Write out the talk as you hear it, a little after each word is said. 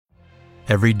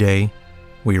Every day,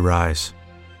 we rise,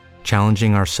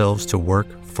 challenging ourselves to work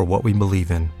for what we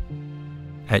believe in.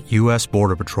 At U.S.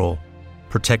 Border Patrol,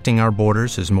 protecting our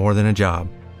borders is more than a job.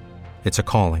 It's a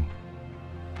calling.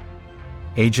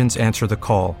 Agents answer the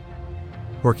call,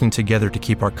 working together to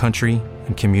keep our country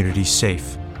and communities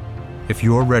safe. If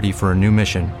you're ready for a new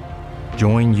mission,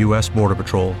 join U.S. Border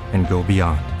Patrol and go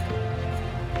beyond.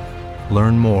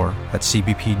 Learn more at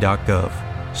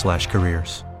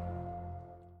cbp.gov/careers.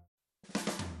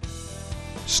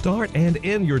 Start and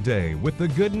end your day with the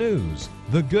good news.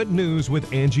 The Good News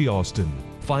with Angie Austin.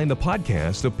 Find the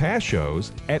podcast of past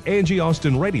shows at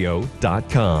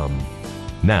angieaustinradio.com.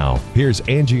 Now, here's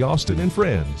Angie Austin and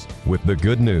Friends with the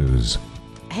good news.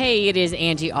 Hey, it is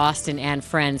Angie Austin and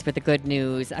Friends with the good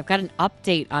news. I've got an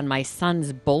update on my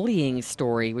son's bullying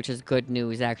story, which is good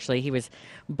news, actually. He was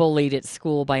bullied at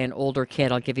school by an older kid.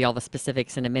 I'll give you all the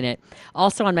specifics in a minute.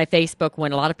 Also on my Facebook,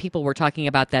 when a lot of people were talking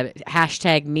about the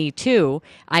hashtag #MeToo,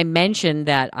 I mentioned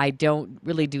that I don't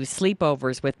really do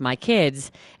sleepovers with my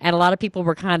kids, and a lot of people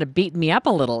were kind of beating me up a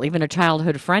little, even a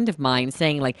childhood friend of mine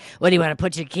saying, like, what, do you want to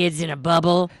put your kids in a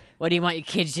bubble? What, do you want your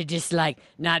kids to just, like,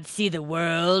 not see the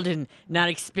world and not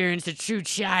experience a true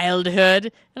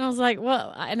childhood? And I was like,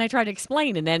 well, and I tried to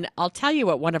explain. And then I'll tell you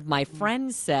what one of my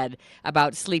friends said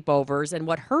about sleepovers and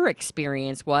what her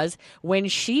experience was when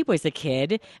she was a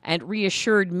kid, and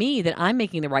reassured me that I'm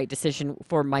making the right decision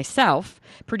for myself.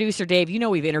 Producer Dave, you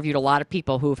know we've interviewed a lot of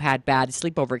people who've had bad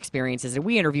sleepover experiences, and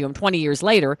we interview them 20 years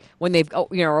later when they've,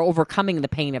 are overcoming the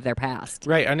pain of their past.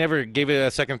 Right. I never gave it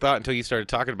a second thought until you started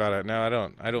talking about it.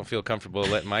 Now I don't feel comfortable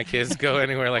letting my kids go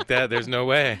anywhere like that. There's no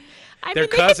way. They're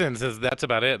cousins. That's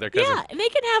about it. They're cousins. Yeah, and they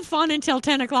can have fun until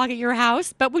 10 o'clock at your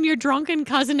house, but when your drunken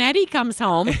cousin Eddie comes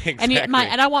home, exactly.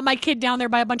 and I want my kid down there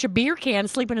by a bunch of beer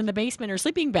cans sleeping in the basement or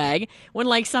sleeping bag when,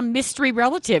 like, some mystery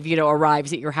relative,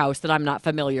 arrives at your house that I'm not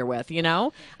familiar with,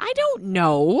 I don't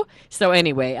know. So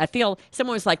anyway, I feel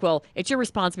someone was like, well, it's your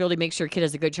responsibility to make sure your kid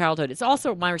has a good childhood. It's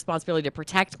also my responsibility to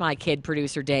protect my kid,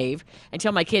 producer Dave,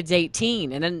 until my kid's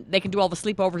 18, and then they can do all the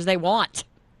sleepovers they want.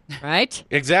 Right?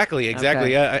 Exactly.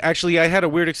 Okay. Actually, I had a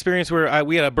weird experience where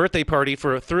we had a birthday party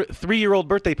for a 3-year-old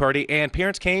birthday party, and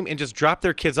parents came and just dropped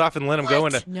their kids off and let them go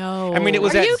into. No. I mean, it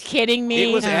was. Are you kidding me?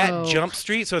 It was at Jump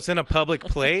Street, so it's in a public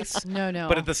place. No.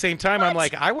 But at the same time, I'm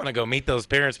like, I want to go meet those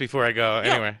parents before I go.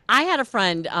 Anyway. I had a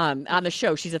friend on the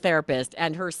show. She's a therapist,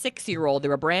 and her 6-year-old, they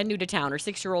were brand new to town. Her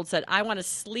 6-year-old said, I want to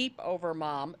sleep over,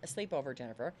 Mom. Sleep over,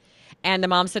 Jennifer. And the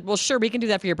mom said, well, sure, we can do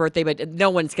that for your birthday, but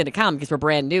no one's going to come because we're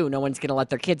brand new. No one's going to let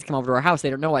their kids come over to our house. They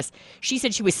don't know us. She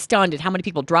said she was stunned at how many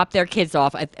people dropped their kids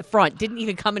off at front, didn't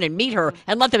even come in and meet her,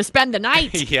 and let them spend the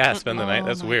night. Yeah, spend the night.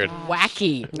 That's weird. Gosh.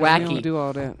 Wacky. We don't do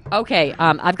all that. Okay,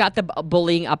 I've got the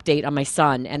bullying update on my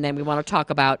son, and then we want to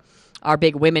talk about our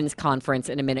big women's conference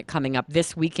in a minute coming up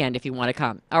this weekend if you want to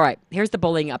come. All right, here's the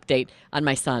bullying update on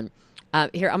my son.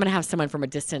 Here, I'm going to have someone from a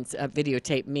distance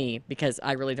videotape me because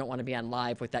I really don't want to be on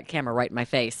live with that camera right in my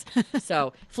face.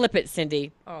 So flip it,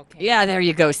 Cindy. Okay. Yeah, there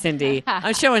you go, Cindy.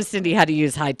 I'm showing Cindy how to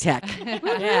use high tech.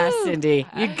 Yeah, Cindy.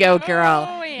 You go, girl.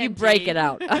 Oh, you break it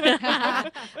out.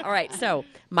 All right, so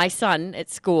my son at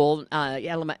school,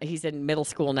 he's in middle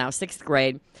school now, 6th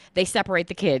grade. They separate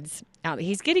the kids.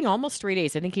 He's getting almost straight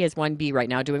A's. I think he has 1B right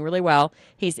now, doing really well.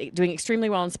 He's doing extremely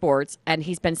well in sports, and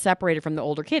he's been separated from the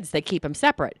older kids. They keep him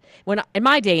separate. When in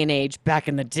my day and age, back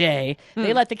in the day,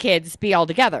 they let the kids be all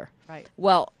together. Right.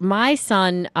 Well, my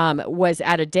son was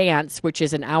at a dance, which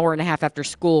is an hour and a half after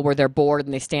school, where they're bored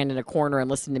and they stand in a corner and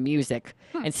listen to music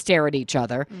and stare at each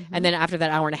other. Mm-hmm. And then after that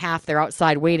hour and a half, they're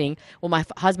outside waiting. Well, my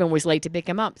husband was late to pick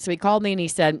him up. So he called me and he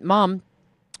said, Mom,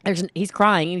 he's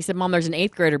crying. And he said, Mom, there's an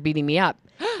 8th grader beating me up.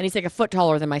 And he's like a foot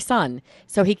taller than my son.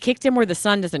 So he kicked him where the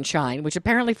sun doesn't shine, which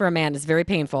apparently for a man is very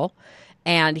painful.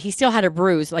 And he still had a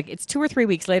bruise. Like, it's 2 or 3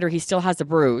 weeks later, he still has a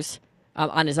bruise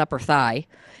on his upper thigh.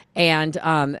 And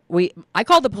I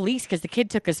called the police because the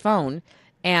kid took his phone.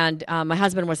 And my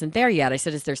husband wasn't there yet. I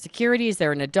said, is there security? Is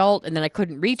there an adult? And then I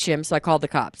couldn't reach him, so I called the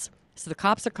cops. So the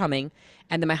cops are coming,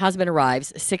 and then my husband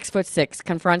arrives, 6'6",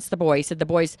 confronts the boy. He said the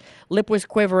boy's lip was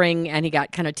quivering, and he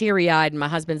got kind of teary-eyed. And my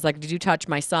husband's like, did you touch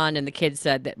my son? And the kid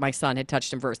said that my son had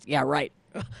touched him first. Yeah, right.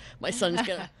 My son's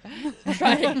going to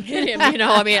try to get him,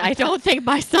 I mean, I don't think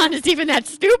my son is even that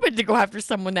stupid to go after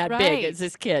someone that big as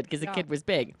this kid, because the kid was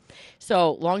big.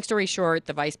 So long story short,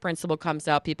 the vice principal comes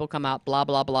out, people come out, blah,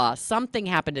 blah, blah. Something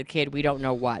happened to the kid. We don't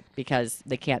know what, because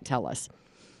they can't tell us.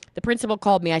 The principal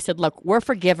called me. I said, look, we're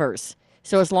forgivers.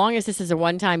 So as long as this is a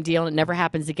one-time deal and it never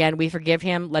happens again, we forgive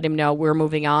him, let him know we're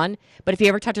moving on. But if he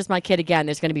ever touches my kid again,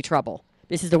 there's going to be trouble.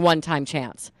 This is a one-time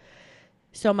chance.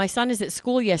 So my son is at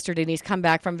school yesterday, and he's come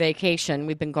back from vacation.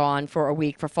 We've been gone for a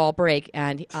week for fall break,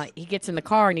 and he gets in the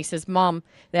car, and he says, Mom,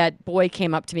 that boy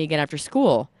came up to me again after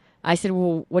school. I said,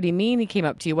 well, what do you mean he came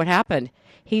up to you? What happened?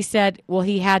 He said, well,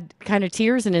 he had kind of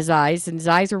tears in his eyes, and his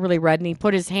eyes were really red, and he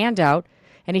put his hand out,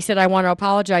 and he said, I want to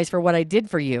apologize for what I did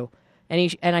for you.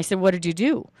 And I said, what did you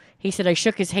do? He said, I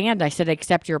shook his hand. I said, I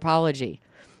accept your apology.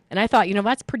 And I thought,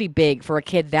 that's pretty big for a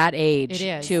kid that age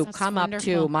to come up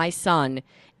to my son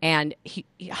and he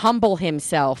humble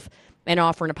himself and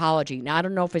offer an apology. Now, I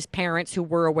don't know if his parents who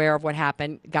were aware of what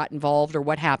happened got involved or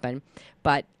what happened,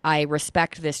 but I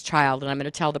respect this child, and I'm going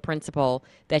to tell the principal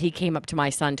that he came up to my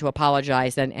son to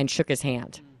apologize and shook his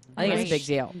hand. I think it's a big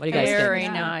deal. What do you guys think? Very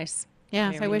nice.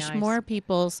 Yes, I wish more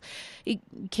people's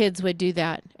kids would do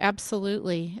that.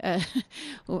 Absolutely.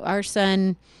 Our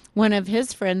son, one of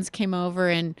his friends came over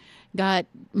and got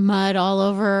mud all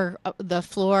over the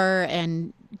floor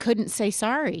and couldn't say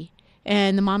sorry.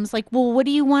 And the mom's like, well, what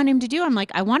do you want him to do? I'm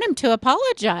like, I want him to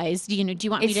apologize. Do you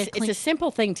want me to clean? It's a simple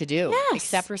thing to do. Yes.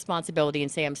 Accept responsibility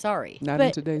and say, I'm sorry. Not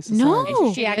in today's society.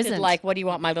 No. She acted like, what do you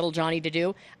want my little Johnny to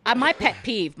do? My pet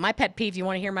peeve, you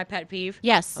want to hear my pet peeve?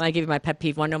 Yes. I give you my pet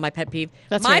peeve. Want to know my pet peeve?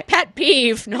 That's my right. pet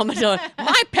peeve. No,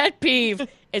 my pet peeve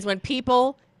is when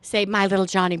people say, my little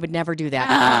Johnny would never do that.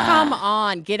 Come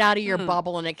on, get out of your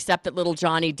bubble and accept that little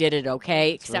Johnny did it,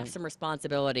 okay? Accept some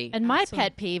responsibility. And my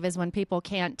pet peeve is when people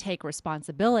can't take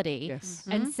responsibility Yes.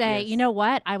 and say, Yes. you know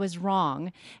what, I was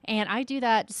wrong. And I do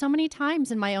that so many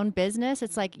times in my own business.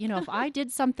 It's like, if I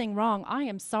did something wrong, I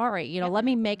am sorry. Let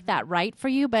me make that right for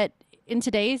you. But in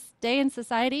today's day in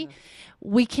society,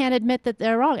 we can't admit that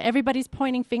they're wrong. Everybody's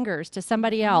pointing fingers to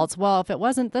somebody else. Well, if it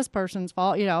wasn't this person's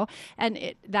fault,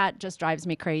 and that just drives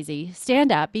me crazy. Stand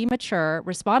up, be mature,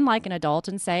 respond like an adult,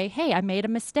 and say, hey, I made a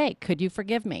mistake. Could you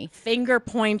forgive me? Finger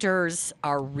pointers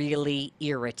are really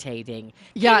irritating.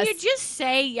 Yes. Can you just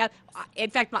say, in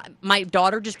fact, my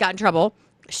daughter just got in trouble.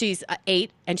 She's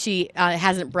 8, and she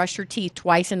hasn't brushed her teeth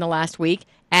twice in the last week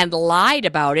and lied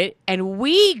about it, and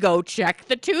we go check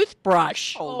the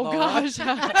toothbrush. Oh, gosh.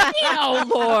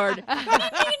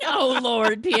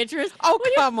 Lord, Beatrice. Oh,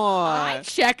 come on. I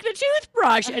check the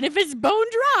toothbrush, and if it's bone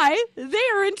dry,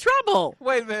 they're in trouble.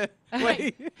 Wait a minute.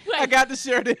 Wait. I got to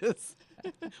share this.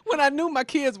 When I knew my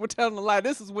kids were telling a lie,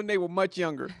 this is when they were much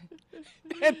younger.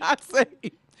 And I say,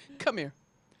 come here.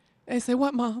 They say,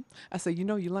 what, Mom? I say,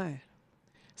 you're lying.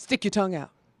 Stick your tongue out.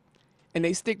 And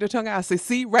they stick their tongue out. I say,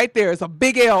 see, right there is a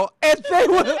big L. And they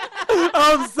were,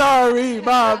 I'm sorry,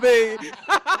 Mommy.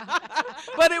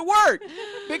 But it worked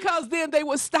because then they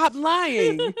would stop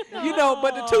lying. But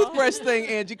the toothbrush thing,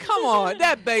 Angie, come on,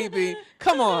 that baby,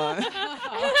 come on. I'm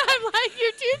like,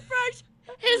 your toothbrush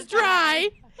is dry.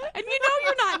 And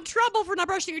you're not in trouble for not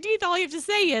brushing your teeth. All you have to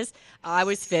say is, I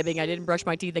was fibbing. I didn't brush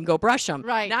my teeth and go brush them.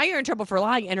 Right. Now you're in trouble for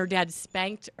lying. And her dad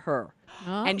spanked her.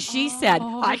 And she said,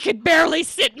 I could barely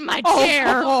sit in my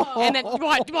chair. And then,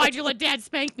 why'd you let Dad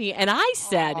spank me? And I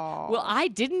said, well, I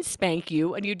didn't spank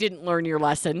you, and you didn't learn your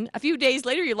lesson. A few days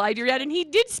later, you lied to your dad, and he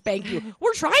did spank you.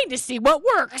 We're trying to see what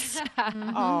works.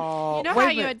 Oh, You know wait how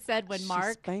a you minute. had said when She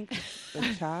Mark... spanked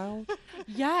a child?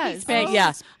 Yes. Spanked,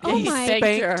 yeah. Oh, He my. spanked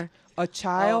Spanked her. a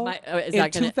child is in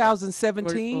that gonna-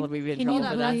 2017? Will we be in Can trouble you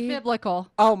for that? That's biblical.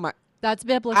 Oh, my. That's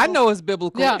biblical. I know it's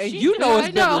biblical, Yeah, and she- you know it's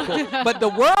I know. biblical, but the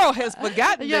world has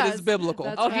forgotten that Yes, it's biblical.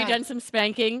 that's Have you right. done some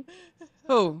spanking?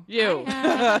 Who? You. We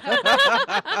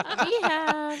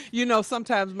have.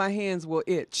 Sometimes my hands will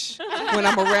itch when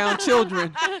I'm around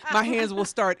children. My hands will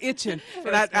start itching,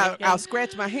 and I'll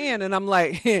scratch my hand, and I'm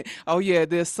like, oh, yeah,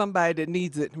 there's somebody that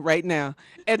needs it right now.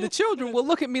 And the children will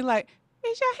look at me like,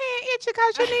 is your hand itching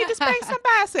because you need to spank somebody?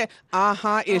 I said,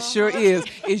 it sure is.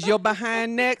 Is your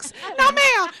behind next? No,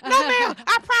 ma'am.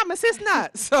 I promise it's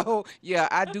not. So, yeah,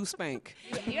 I do spank.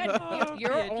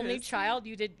 Your only child,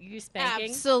 you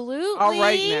spanking? Absolutely. All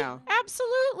right now.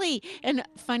 Absolutely. And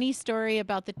funny story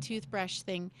about the toothbrush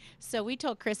thing. So we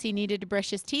told Chris he needed to brush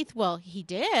his teeth. Well, he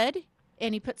did.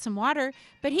 And he put some water,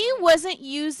 but he wasn't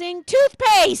using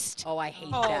toothpaste. Oh, I hate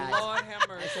Oh, that. Lord have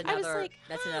mercy.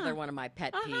 That's another one of my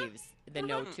pet peeves. The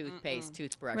no toothpaste,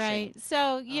 toothbrushing. Right.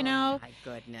 So, Oh, my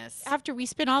goodness. after we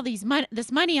spent all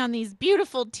this money on these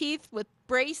beautiful teeth with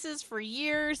braces for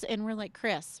years, and we're like,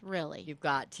 Chris, really? You've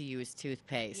got to use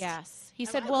toothpaste. Yes. He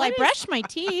said, well, I brush my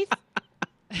teeth.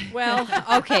 Well,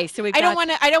 okay, so we I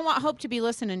don't want Hope to be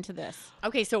listening to this.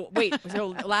 Okay, so wait. So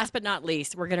last but not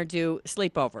least, we're gonna do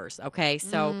sleepovers. Okay,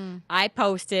 so I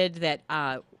posted that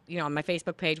on my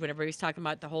Facebook page when everybody was talking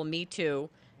about the whole Me Too,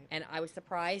 and I was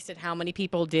surprised at how many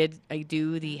people did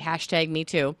do the hashtag Me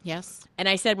Too. Yes. And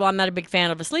I said, well, I'm not a big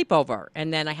fan of a sleepover.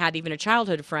 And then I had even a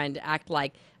childhood friend act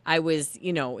like I was,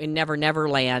 in Never Never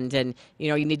Land, and,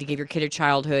 you need to give your kid a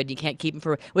childhood. You can't keep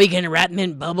them you're going to wrap them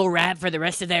in bubble wrap for the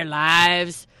rest of their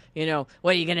lives? What,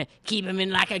 are you going to keep them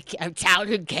in like a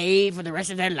childhood cave for the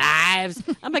rest of their lives?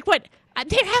 I'm like, what?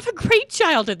 They have a great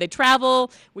childhood. They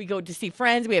travel. We go to see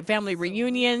friends. We have family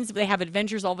reunions. They have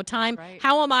adventures all the time. Right.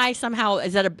 How am I somehow,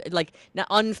 is that not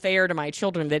unfair to my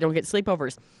children? They don't get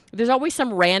sleepovers. There's always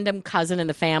some random cousin in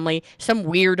the family, some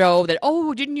weirdo that,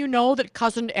 didn't you know that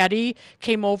Cousin Eddie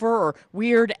came over, or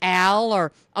Weird Al,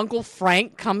 or Uncle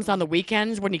Frank comes on the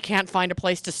weekends when he can't find a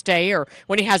place to stay, or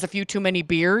when he has a few too many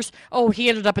beers. Oh, he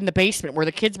ended up in the basement where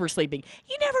the kids were sleeping.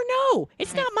 You never know.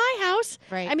 It's not my house.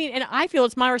 Right. I mean, and I feel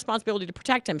it's my responsibility to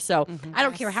protect him. So I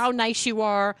don't care how nice you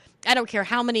are. I don't care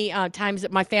how many times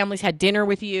that my family's had dinner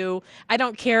with you. I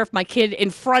don't care if my kid in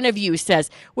front of you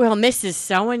says, well, Mrs.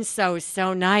 So-and-so is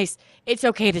so nice. It's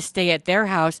okay to stay at their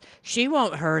house. She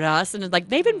won't hurt us. And it's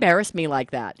they've embarrassed me like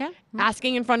that. Yeah.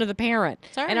 Asking in front of the parent.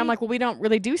 Sorry. And I'm like, well, we don't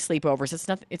really do sleepovers.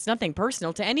 It's nothing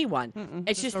personal to anyone.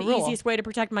 It's just the easiest way to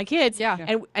protect my kids.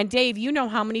 Yeah. And Dave, you know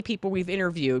how many people we've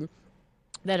interviewed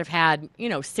that have had,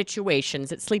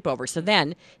 situations at sleepover. So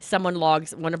then someone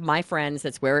logs, one of my friends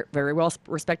that's very well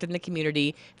respected in the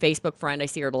community, Facebook friend. I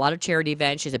see her at a lot of charity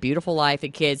events. She has a beautiful life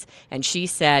and kids. And she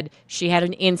said she had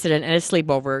an incident at a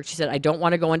sleepover. She said, I don't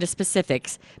want to go into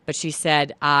specifics, but she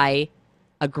said, I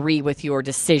agree with your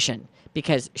decision,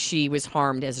 because she was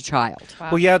harmed as a child. Wow.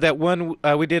 Well, yeah, that one,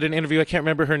 we did an interview. I can't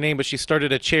remember her name, but she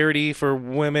started a charity for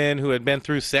women who had been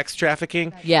through sex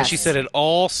trafficking. Yes. And she said it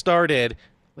all started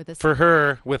for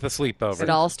her with a sleepover. It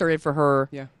all started for her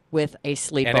with a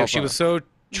sleepover. And she was so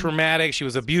traumatic. She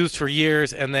was abused for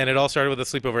years, and then it all started with a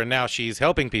sleepover. And now she's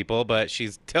helping people, but she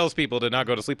tells people to not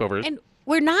go to sleepovers. And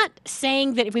we're not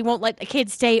saying that if we won't let a kid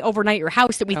stay overnight at your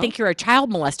house that we think you're a child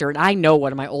molester. And I know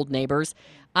one of my old neighbors.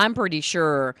 I'm pretty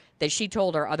sure that she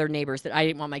told our other neighbors that I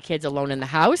didn't want my kids alone in the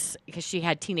house because she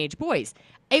had teenage boys.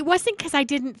 It wasn't because I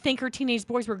didn't think her teenage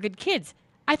boys were good kids.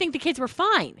 I think the kids were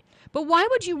fine. But why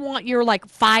would you want your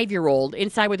 5-year-old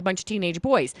inside with a bunch of teenage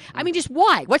boys? I mean, just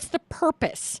why? What's the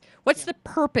purpose? What's the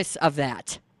purpose of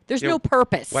that? There's no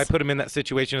purpose. Why put them in that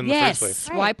situation in the first place?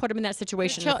 Right. Why put them in that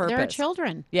situation in the purpose? They're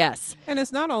children. Yes. And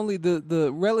it's not only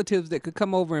the relatives that could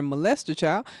come over and molest a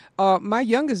child. My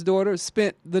youngest daughter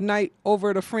spent the night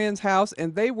over at a friend's house,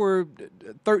 and they were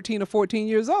 13 or 14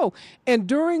 years old. And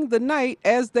during the night,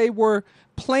 as they were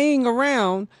playing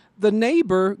around, the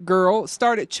neighbor girl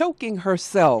started choking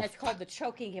herself. That's called the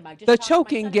choking game. The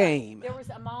choking game. There was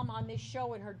a mom on this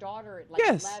show, and her daughter at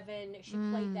 11, she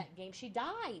played that game. She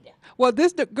died. Well,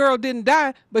 this girl didn't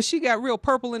die, but she got real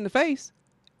purple in the face.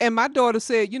 And my daughter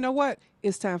said, you know what?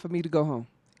 It's time for me to go home.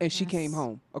 And she came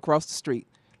home across the street.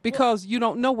 Because you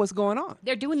don't know what's going on.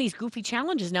 They're doing these goofy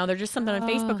challenges now. There's just something on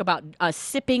Facebook about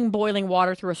sipping boiling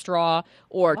water through a straw,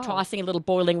 or tossing a little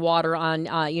boiling water on,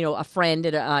 a friend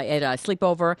at a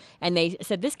sleepover. And they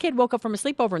said this kid woke up from a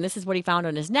sleepover, and this is what he found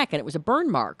on his neck, and it was a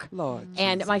burn mark. Lord.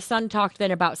 And my son talked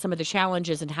then about some of the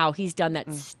challenges and how he's done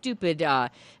that stupid.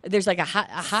 There's like a hot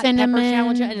pepper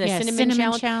challenge and a cinnamon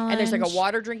challenge, and there's like a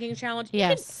water drinking challenge.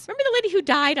 Yes. Remember the lady who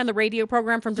died on the radio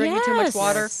program from drinking too much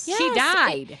water? Yes. She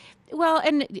died. Well,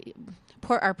 and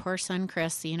our poor son,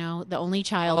 Chris, the only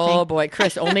child. Oh, boy,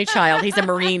 Chris, only child. He's a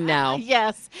Marine now.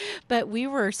 Yes, but we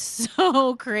were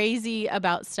so crazy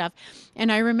about stuff.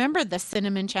 And I remember the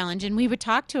cinnamon challenge, and we would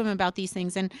talk to him about these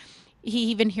things, and he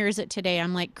even hears it today.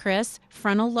 I'm like, Chris,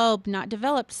 frontal lobe not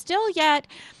developed still yet.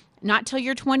 Not till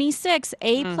you're 26.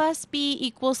 A plus B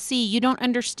equals C. You don't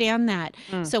understand that.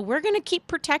 So we're going to keep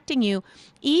protecting you.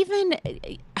 Even,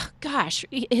 I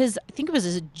think it was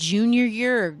his junior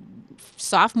year or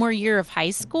sophomore year of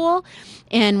high school,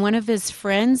 and one of his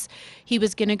friends, he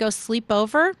was going to go sleep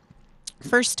over.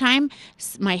 First time,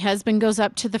 my husband goes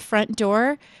up to the front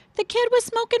door. The kid was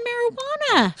smoking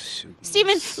marijuana.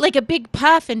 Steven, like a big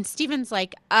puff, and Steven's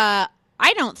like, I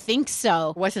don't think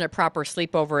so. Wasn't a proper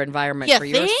sleepover environment for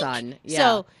your son. Yeah.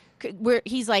 So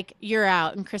he's like, you're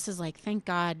out. And Chris is like, thank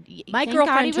God. My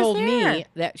girlfriend told me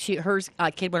that her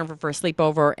kid went over for a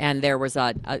sleepover, and there was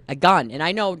a gun. And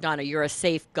I know, Donna, you're a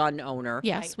safe gun owner.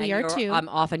 Yes, we are too.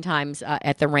 Oftentimes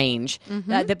at the range.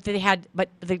 They had, but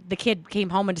the kid came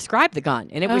home and described the gun.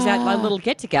 And it was at a little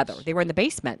get-together. They were in the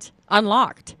basement,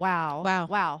 unlocked.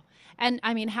 Wow. And,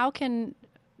 I mean, how can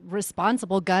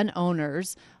responsible gun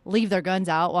owners leave their guns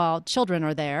out while children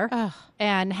are there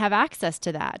and have access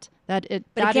to that. But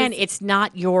again, it's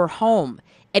not your home.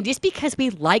 And just because we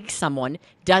like someone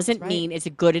doesn't mean it's a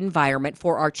good environment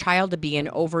for our child to be in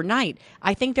overnight.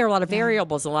 I think there are a lot of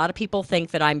variables. A lot of people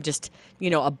think that I'm just,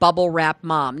 a bubble wrap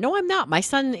mom. No, I'm not. My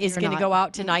son is going to go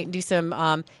out tonight and do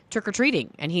some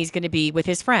trick-or-treating, and he's going to be with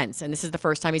his friends. And this is the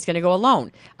first time he's going to go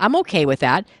alone. I'm okay with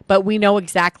that, but we know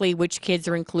exactly which kids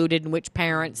are included and which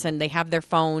parents, and they have their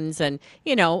phones. And,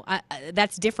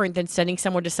 that's different than sending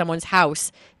someone to someone's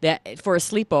house for a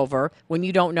sleepover when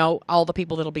you don't know all the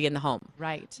people that'll be in the home.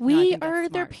 Right. We are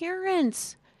their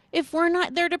parents. If we're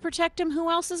not there to protect him,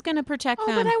 who else is going to protect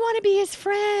them? But I want to be his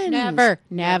friend. Never.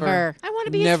 I want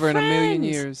to be never his friend. in a million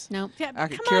years. No. Yeah, I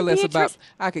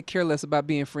could care less about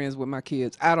being friends with my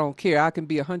kids. I don't care. I can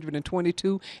be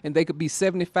 122 and they could be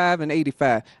 75 and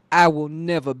 85. I will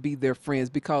never be their friends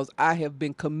because I have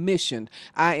been commissioned.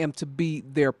 I am to be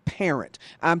their parent.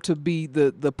 I'm to be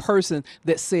the person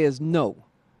that says no.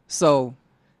 So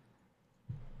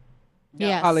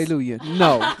Yes. hallelujah.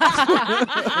 No. No.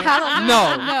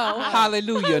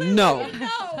 Hallelujah. No.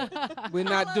 We're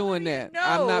not doing that.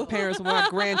 I'm not parents with my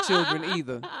grandchildren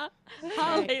either.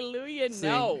 Hallelujah,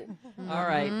 no. All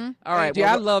right. All right. Angie,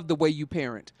 I love the way you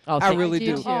parent. Oh, I really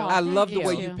you do. too. I love the Thank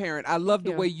way you. you parent. I love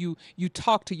the way you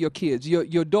talk to your kids.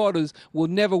 Your daughters will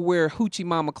never wear hoochie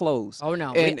mama clothes. Oh,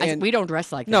 no. And we don't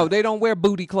dress like that. no, they don't wear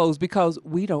booty clothes because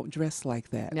we don't dress like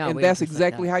that. No, and we don't that's dress like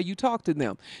exactly that. how you talk to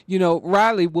them.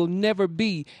 Riley will never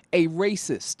be a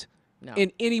racist. No.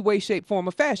 In any way, shape, form,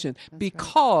 or fashion,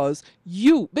 because of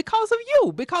you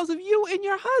and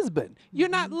your husband. You're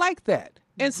not like that.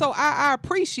 And so I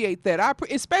appreciate that.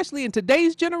 Especially in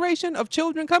today's generation of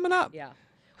children coming up. Yeah.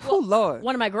 Oh, Lord.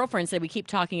 One of my girlfriends said we keep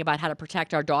talking about how to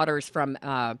protect our daughters from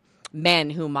men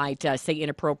who might say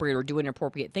inappropriate or do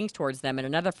inappropriate things towards them. And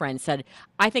another friend said,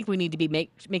 I think we need to be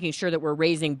making sure that we're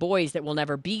raising boys that will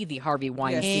never be the Harvey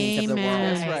Weinsteins of the world.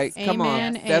 That's right. Come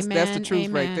on. Amen, That's the amen, truth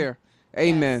right amen. there.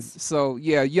 Amen. So,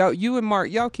 yeah, you and Mark,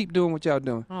 y'all keep doing what y'all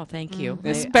doing. Oh, thank you.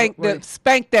 And spank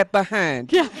that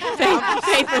behind. Yeah.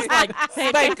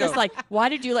 Faith was like, why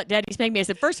did you let Daddy spank me? I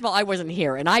said, first of all, I wasn't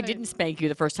here, and I didn't spank you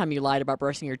the first time you lied about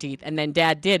brushing your teeth, and then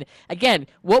Dad did. Again,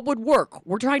 what would work?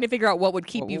 We're trying to figure out what would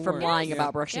keep you from lying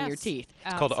about brushing your teeth.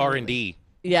 It's called R&D.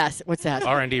 Yes. What's that?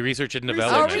 R&D, research and Oh,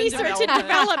 development. research and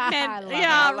development.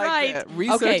 Yeah, I like right. that.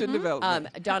 Research and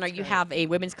development. Donna, you have a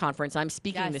women's conference. I'm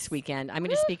speaking this weekend. I'm going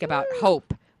to speak about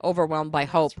hope. Overwhelmed by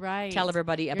hope. That's right. Tell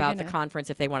everybody about the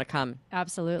conference if they want to come.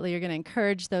 Absolutely. You're going to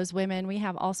encourage those women. We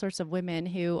have all sorts of women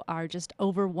who are just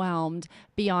overwhelmed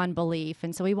beyond belief.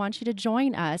 And so we want you to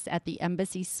join us at the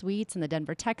Embassy Suites in the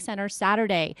Denver Tech Center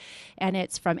Saturday. And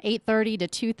it's from 8:30 to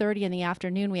 2:30 in the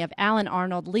afternoon. We have Alan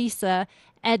Arnold, Lisa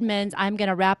Edmonds. I'm going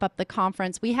to wrap up the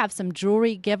conference. We have some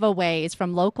jewelry giveaways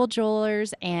from local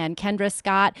jewelers and Kendra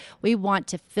Scott. We want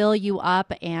to fill you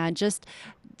up and just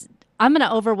I'm going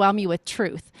to overwhelm you with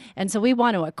truth. And so we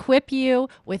want to equip you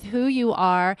with who you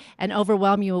are and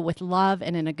overwhelm you with love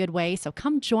and in a good way. So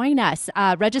come join us.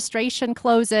 Registration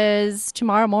closes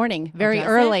tomorrow morning, very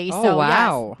early. Oh, so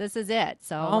wow. yes, this is it.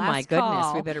 So oh, my goodness.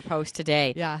 call. We better post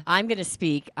today. Yeah. I'm going to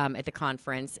speak at the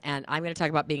conference, and I'm going to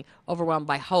talk about being overwhelmed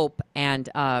by hope. And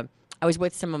I was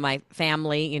with some of my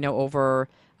family, over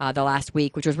the last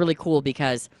week, which was really cool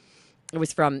because it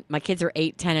was from my kids are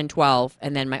 8, 10, and 12,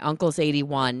 and then my uncle's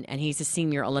 81, and he's a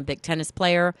senior Olympic tennis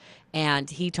player, and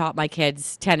he taught my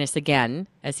kids tennis again,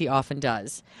 as he often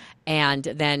does. And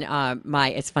then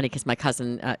it's funny because my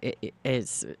cousin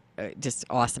is just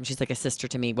awesome. She's like a sister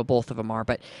to me. Well, both of them are.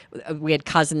 But we had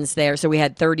cousins there. So we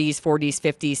had 30s, 40s,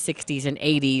 50s, 60s, and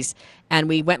 80s. And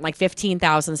we went like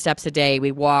 15,000 steps a day.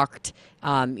 We walked,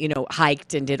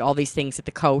 hiked and did all these things at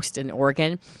the coast in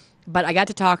Oregon. But I got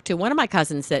to talk to one of my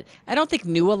cousins that I don't think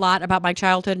knew a lot about my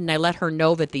childhood. And I let her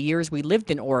know that the years we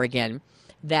lived in Oregon,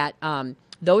 that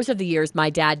those are the years my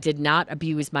dad did not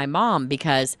abuse my mom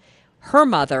because her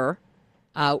mother,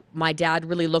 my dad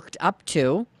really looked up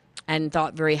to and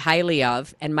thought very highly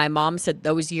of. And my mom said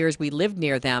those years we lived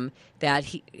near them, that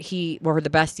he were the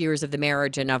best years of the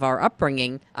marriage and of our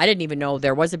upbringing. I didn't even know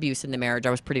there was abuse in the marriage.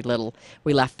 I was pretty little.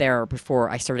 We left there before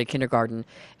I started kindergarten.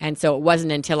 And so it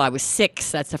wasn't until I was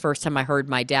 6, that's the first time I heard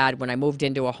my dad, when I moved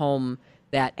into a home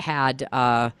that had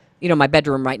my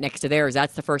bedroom right next to theirs.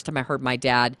 That's the first time I heard my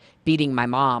dad beating my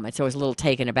mom. And so I was a little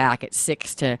taken aback at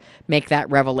 6 to make that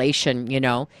revelation,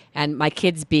 And my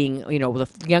kids being, the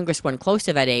youngest one close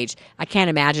to that age, I can't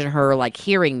imagine her like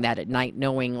hearing that at night,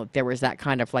 knowing there was that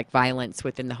kind of like violence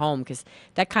within the home, because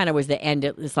that kind of was the end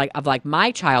of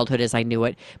my childhood as I knew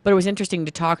it. But it was interesting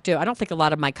to talk to. I don't think a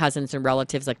lot of my cousins and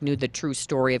relatives like knew the true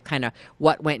story of kind of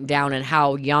what went down and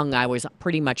how young I was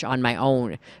pretty much on my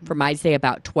own. From I'd say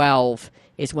about 12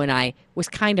 is when I was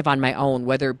kind of on my own,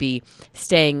 whether it be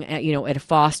staying, at a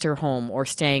foster home or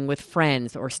staying with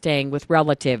friends or staying with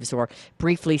relatives or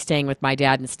briefly staying with my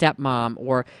dad and stepmom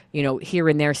or, here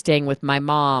and there staying with my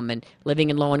mom and living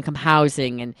in low-income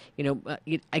housing and,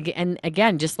 and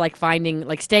again, just like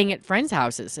staying at friends'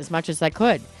 houses as much as I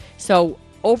could. So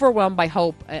Overwhelmed by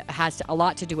Hope has a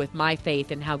lot to do with my faith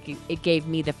and how it gave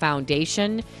me the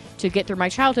foundation to get through my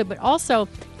childhood, but also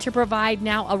to provide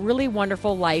now a really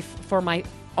wonderful life for my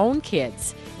own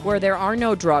kids, where there are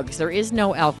no drugs, there is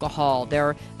no alcohol,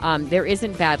 there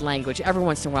isn't bad language. Every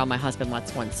once in a while, my husband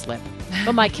lets one slip.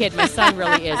 But my son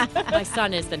really is. My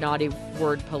son is the naughty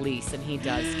word police, and he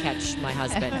does catch my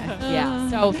husband. Yeah,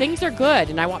 so things are good,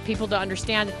 and I want people to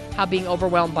understand how being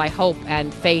overwhelmed by hope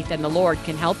and faith and the Lord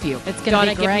can help you. It's going to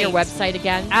be great. Give me your website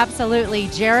again? Absolutely,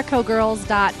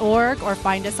 jerichogirls.org, or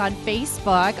find us on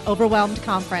Facebook, Overwhelmed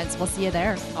Conference. We'll see you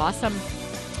there. Awesome.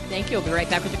 Thank you. We'll be right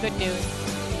back with the good news.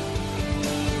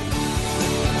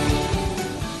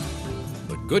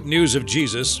 Good news of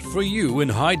Jesus for you in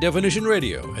high definition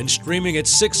radio and streaming at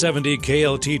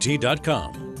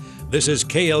 670kltt.com. This is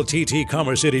KLTT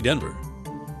Commerce City, Denver.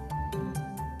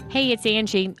 Hey, it's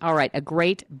Angie. All right, a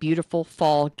great, beautiful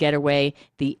fall getaway.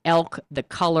 The elk, the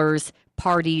colors,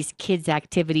 parties, kids'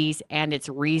 activities, and it's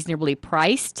reasonably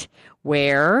priced.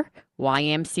 Where?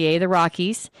 YMCA the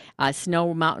Rockies,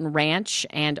 Snow Mountain Ranch,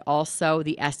 and also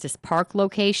the Estes Park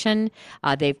location.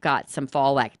 They've got some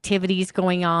fall activities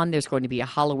going on. There's going to be a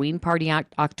Halloween party on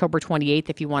October 28th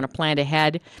if you want to plan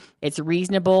ahead. It's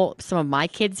reasonable. Some of my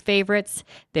kids' favorites.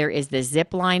 There is the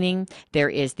zip lining. There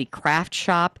is the craft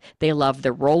shop. They love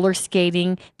the roller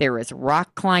skating. There is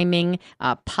rock climbing,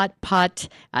 putt-putt,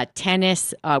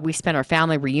 tennis. We spent our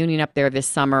family reunion up there this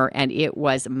summer, and it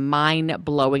was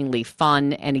mind-blowingly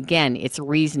fun. And again, it's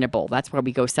reasonable. That's why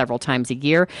we go several times a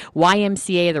year.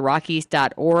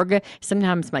 YMCAtherockies.org.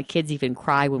 Sometimes my kids even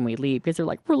cry when we leave because they're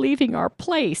like, we're leaving our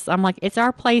place. I'm like, it's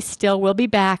our place still. We'll be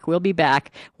back. We'll be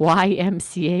back.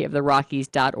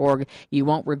 YMCAtherockies.org. You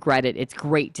won't regret it. It's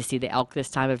great to see the elk this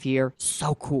time of year.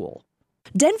 So cool.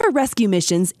 Denver Rescue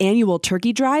Mission's annual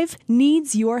turkey drive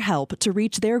needs your help to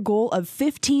reach their goal of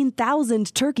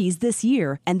 15,000 turkeys this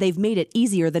year, and they've made it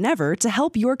easier than ever to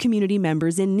help your community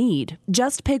members in need.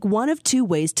 Just pick one of two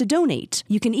ways to donate.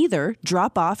 You can either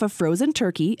drop off a frozen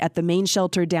turkey at the main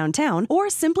shelter downtown, or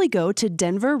simply go to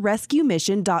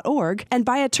denverrescuemission.org and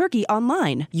buy a turkey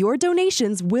online. Your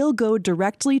donations will go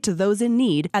directly to those in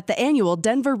need at the annual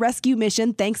Denver Rescue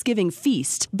Mission Thanksgiving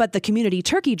Feast. But the Community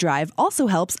Turkey Drive also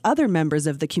helps other members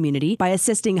of the community by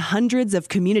assisting hundreds of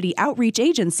community outreach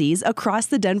agencies across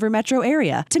the Denver metro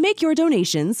area. To make your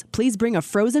donations, please bring a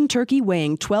frozen turkey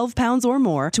weighing 12 pounds or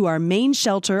more to our main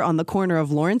shelter on the corner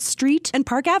of Lawrence Street and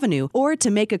Park Avenue. Or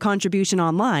to make a contribution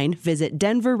online, visit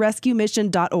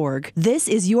denverrescuemission.org. This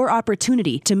is your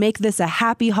opportunity to make this a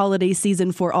happy holiday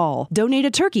season for all. Donate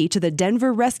a turkey to the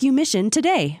Denver Rescue Mission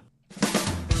today.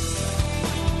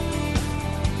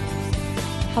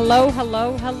 Hello,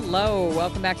 hello, hello.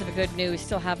 Welcome back to the good news.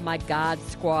 Still have my God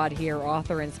squad here.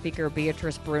 Author and speaker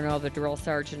Beatrice Bruno, the drill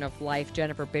sergeant of life.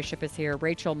 Jennifer Bishop is here.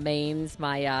 Rachel Maines,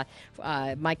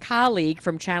 my colleague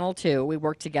from Channel 2. We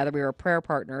worked together. We were prayer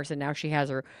partners, and now she has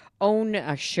her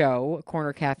own show,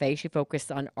 Corner Cafe. She focused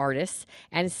on artists.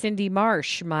 And Cindy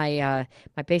Marsh,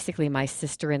 basically my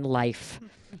sister in life.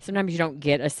 Sometimes you don't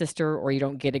get a sister or you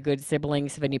don't get a good sibling,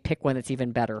 so then you pick one that's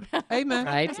even better. Amen.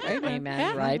 Right? Amen.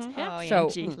 Amen, right? Oh, So-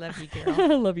 Angie, love you, girl.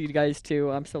 I love you guys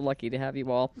too. I'm so lucky to have you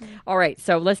all. All right,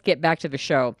 so let's get back to the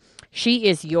show. She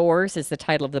is Yours is the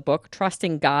title of the book.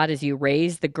 Trusting God as you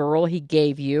raise the girl he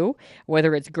gave you.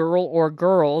 Whether it's girl or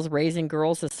girls, raising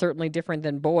girls is certainly different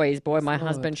than boys. Boy, my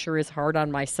husband sure is hard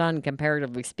on my son,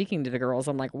 comparatively speaking to the girls.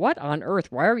 I'm like, what on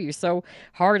earth? Why are you so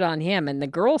hard on him? And the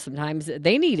girls sometimes,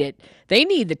 they need it. They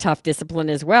need the tough discipline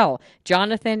as well.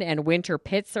 Jonathan and Winter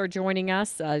Pitts are joining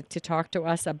us to talk to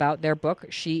us about their book,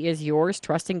 She is Yours,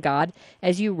 Trusting God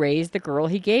as you raise the girl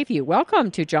he gave you. Welcome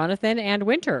to Jonathan and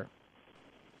Winter.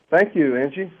 Thank you,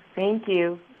 Angie. Thank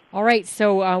you. All right,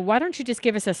 so why don't you just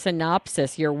give us a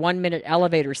synopsis, your 1-minute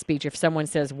elevator speech if someone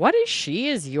says, what is She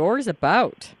is Yours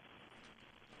about?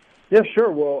 Yeah, sure.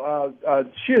 Well,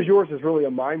 She is Yours is really a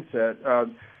mindset.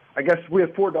 I guess we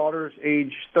have 4 daughters,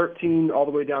 age 13 all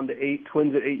the way down to 8,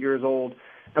 twins at 8 years old.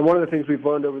 And one of the things we've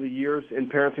learned over the years in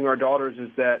parenting our daughters is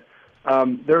that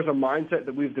there's a mindset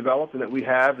that we've developed and that we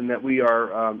have and that we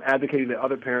are advocating that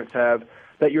other parents have,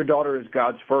 that your daughter is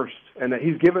God's first, and that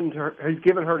He's given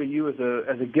her to you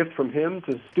as a gift from Him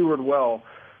to steward well.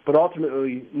 But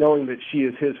ultimately, knowing that she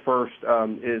is His first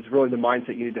is really the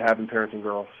mindset you need to have in parenting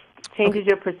girls. Changes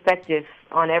your perspective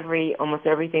on almost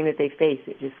everything that they face.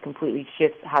 It just completely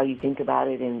shifts how you think about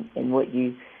it and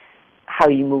how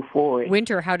you move forward.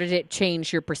 Winter, how did it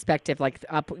change your perspective, like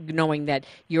knowing that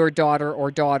your daughter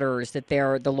or daughters, that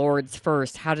they're the Lord's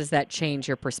first? How does that change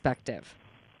your perspective?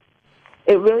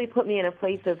 It really put me in a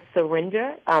place of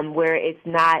surrender, where it's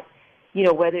not,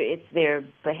 whether it's their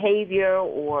behavior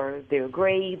or their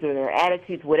grades or their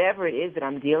attitudes, whatever it is that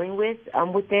I'm dealing with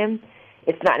them,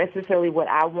 it's not necessarily what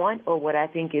I want or what I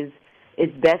think is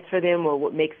best for them or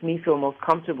what makes me feel most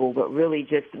comfortable, but really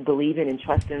just believing and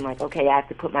trusting, like, okay, I have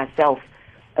to put myself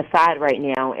aside right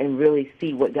now and really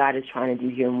see what God is trying to do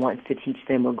here and wants to teach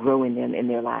them or grow in them in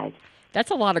their lives. That's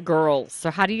a lot of girls.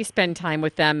 So how do you spend time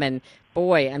with them? And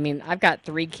boy, I mean, I've got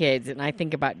 3 kids, and I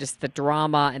think about just the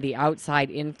drama and the outside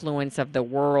influence of the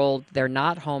world. They're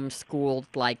not homeschooled.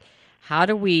 Like, how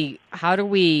do we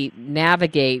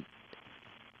navigate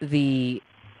the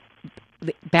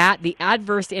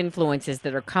adverse influences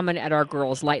that are coming at our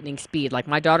girls lightning speed? Like,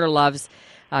 my daughter loves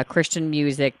Christian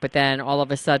music, but then all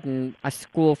of a sudden a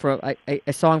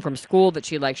song from school that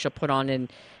she likes, she'll put on, and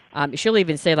she'll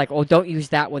even say, like, oh, don't use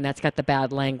that one, that's got the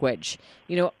bad language.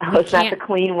 It's not the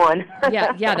clean one.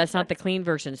 yeah, that's not the clean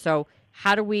version. So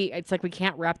how do it's like we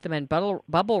can't wrap them in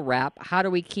bubble wrap. How do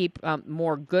we keep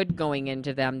more good going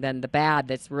into them than the bad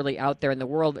that's really out there in the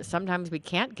world that sometimes we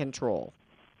can't control?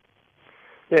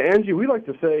 Yeah, Angie, we like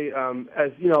to say,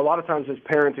 as a lot of times as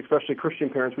parents, especially Christian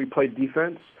parents, we play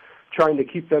defense, trying to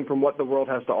keep them from what the world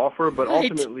has to offer. But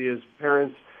ultimately, as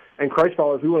parents and Christ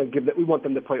followers, we want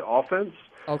them to play offense.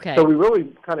 Okay. So we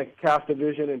really kind of cast a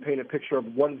vision and paint a picture of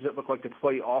what does it look like to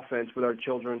play offense with our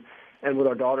children and with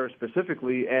our daughters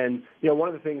specifically. And one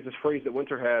of the things, this phrase that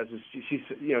Winter has is she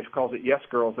calls it yes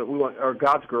girls, that we want, or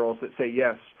God's girls that say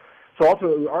yes. So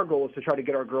ultimately, our goal is to try to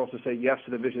get our girls to say yes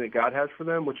to the vision that God has for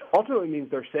them, which ultimately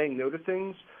means they're saying no to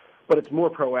things, but it's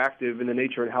more proactive in the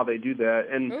nature and how they do that.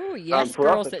 And yes,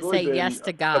 girls that say yes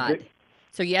to God.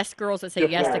 So yes, girls that say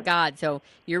yes to God. So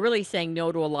you're really saying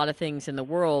no to a lot of things in the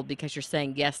world because you're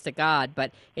saying yes to God,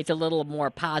 but it's a little more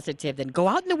positive than go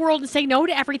out in the world and say no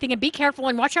to everything and be careful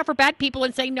and watch out for bad people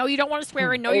and say no, you don't want to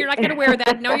swear, and no, you're not going to wear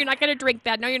that, no, you're not going to drink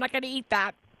that, no, you're not going to eat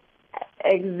that.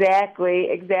 Exactly.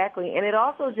 And it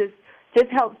also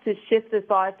just helps to shift the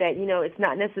thought that, it's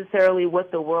not necessarily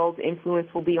what the world's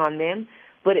influence will be on them,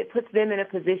 but it puts them in a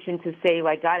position to say,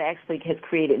 like, God actually has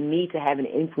created me to have an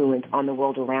influence on the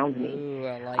world around me. Ooh,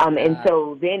 I like that. And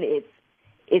so then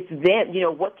it's them,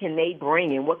 what can they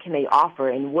bring and what can they offer,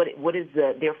 and what is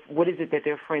it that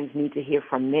their friends need to hear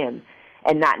from them,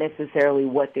 and not necessarily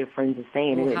what their friends are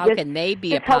saying. Well, how can they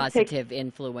be a positive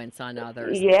influence on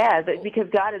others? Yeah, because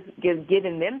God has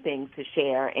given them things to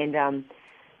share, and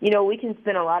we can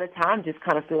spend a lot of time just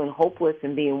kind of feeling hopeless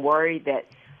and being worried that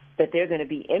they're going to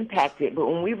be impacted. But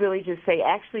when we really just say,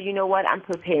 actually, you know what, I'm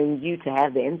preparing you to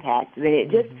have the impact, then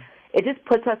it just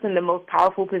puts us in the most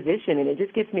powerful position, and it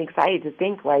just gets me excited to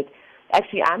think, like,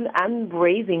 actually, I'm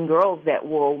raising girls that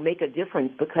will make a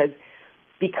difference because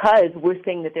we're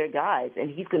saying that they're God's, and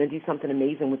He's going to do something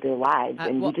amazing with their lives,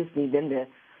 and we just need them to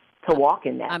walk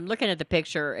in that. I'm looking at the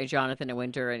picture of Jonathan and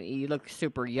Winter, and you look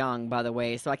super young, by the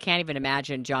way, so I can't even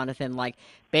imagine Jonathan, like,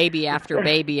 baby after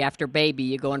baby after baby,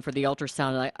 you going for the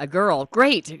ultrasound, like, a girl,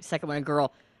 great. Second one, a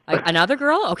girl. Another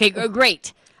girl? Okay,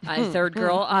 great. Third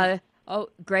girl, oh,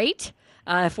 great.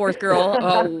 Fourth girl,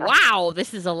 oh, wow,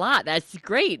 this is a lot. That's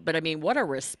great. But, I mean, what a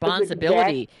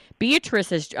responsibility. Beatrice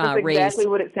has raised... exactly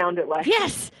what it sounded like.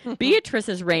 Yes. Beatrice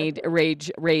has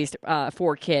raised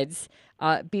 4 kids.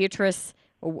 Beatrice...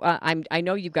 I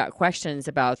know you've got questions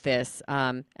about this,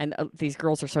 and these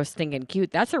girls are so stinking cute.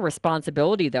 That's a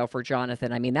responsibility, though, for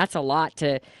Jonathan. I mean, that's a lot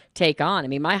to take on. I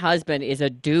mean, my husband is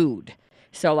a dude.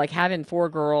 So, like, having 4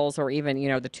 girls, or even,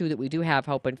 the 2 that we do have,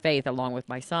 Hope and Faith, along with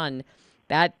my son,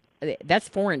 that's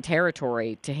foreign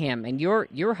territory to him. And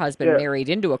your husband married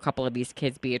into a couple of these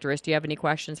kids, Beatrice. Do you have any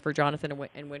questions for Jonathan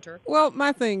and Winter? Well,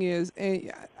 my thing is,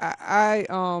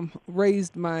 I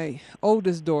raised my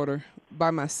oldest daughter by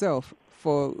myself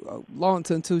for long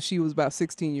until she was about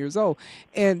 16 years old.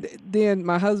 And then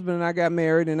my husband and I got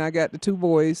married, and I got the 2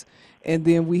 boys, and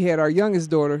then we had our youngest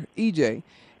daughter, EJ.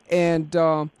 And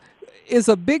It's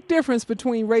a big difference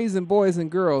between raising boys and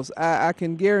girls. I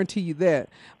can guarantee you that.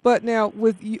 But now,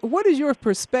 what is your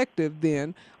perspective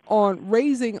then on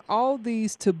raising all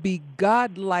these to be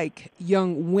godlike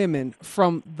young women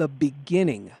from the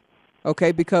beginning?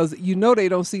 Okay, because they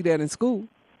don't see that in school.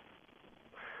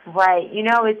 Right.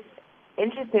 It's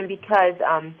interesting because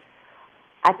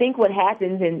I think what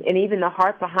happens, and even the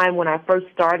heart behind when I first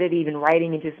started even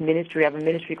writing in just ministry, I have a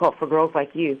ministry called For Girls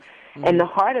Like You, and the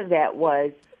heart of that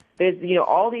was there's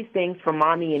all these things for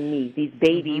mommy and me. These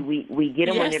baby, we get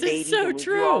them when they're babies. Yes, it's so and we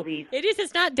true. Do all these, it is.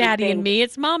 It's not daddy and me.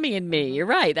 It's mommy and me. You're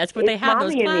right. That's what it's they have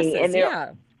those mommy classes. And me,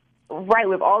 and right,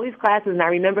 with all these classes, and I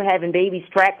remember having babies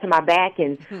strapped to my back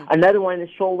and another one in the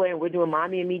stroller, and we're doing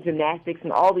mommy and me gymnastics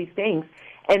and all these things.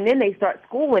 And then they start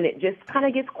school, and it just kind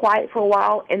of gets quiet for a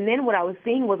while. And then what I was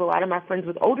seeing was a lot of my friends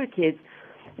with older kids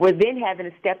were then having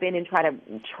to step in and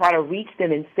try to reach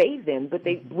them and save them. But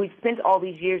we spent all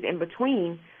these years in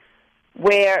between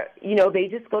where they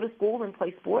just go to school and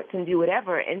play sports and do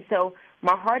whatever. And so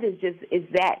my heart is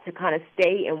that to kind of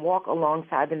stay and walk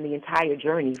alongside them the entire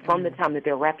journey from the time that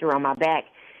they're wrapped around my back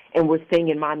and we're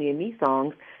singing mommy and me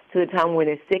songs to the time when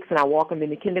they're 6 and I walk them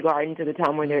into kindergarten to the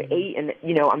time when they're 8 and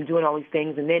I'm doing all these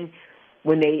things, and then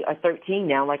when they are 13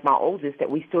 now, like my oldest, that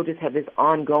we still just have this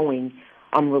ongoing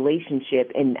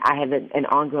relationship, and I have an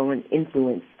ongoing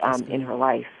influence in her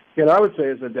life. Yeah, and I would say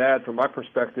as a dad, from my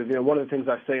perspective, one of the things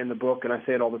I say in the book, and I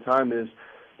say it all the time, is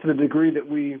to the degree that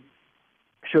we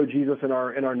show Jesus in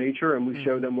our nature and we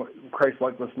show them what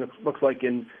Christ-likeness looks like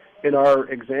in our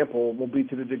example, will be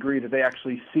to the degree that they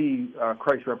actually see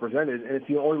Christ represented, and it's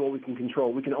the only one we can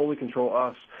control. We can only control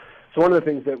us. So one of the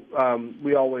things that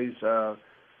we always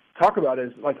talk about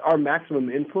is, like, our maximum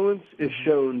influence is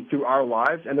shown through our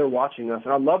lives, and they're watching us.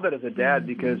 And I love that as a dad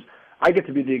because I get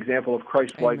to be the example of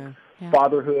Christ-like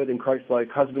fatherhood and Christ-like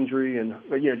husbandry and,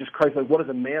 just Christ-like, what does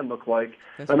a man look like?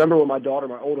 I remember when my daughter,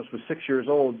 my oldest, was 6 years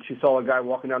old, she saw a guy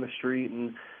walking down the street,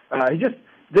 and he just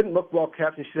didn't look well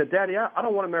kept, and she said, Daddy, I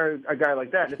don't want to marry a guy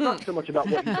like that. And it's not so much about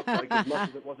what he looked like as much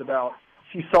as it was about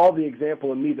she saw the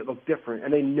example in me that looked different,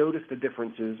 and they noticed the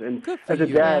differences. And as a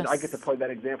dad, I get to play that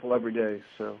example every day.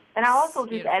 So. And I also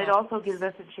just add, it also gives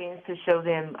us a chance to show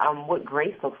them what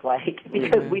grace looks like,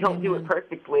 because we don't do it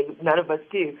perfectly. None of us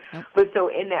do. But so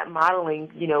in that modeling,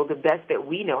 the best that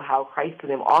we know how, Christ to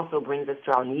them also brings us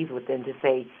to our knees with them to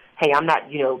say, hey, I'm not,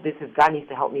 this is, God needs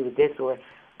to help me with this, or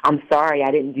I'm sorry,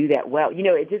 I didn't do that well.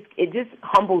 It just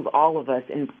humbles all of us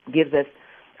and gives us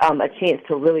a chance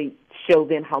to really show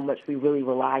them how much we really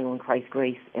rely on Christ's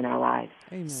grace in our lives.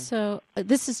 Amen. So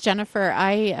this is Jennifer.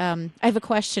 I have a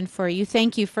question for you.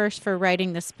 Thank you first for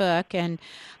writing this book. And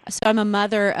so I'm a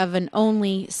mother of an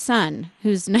only son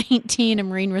who's 19, a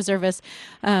Marine reservist.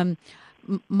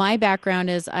 My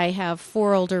background is I have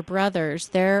 4 older brothers.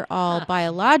 They're all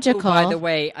biological. Who, by the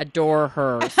way, adore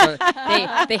her. So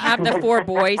they have the 4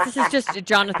 boys. This is just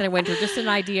Jonathan and Winter. Just an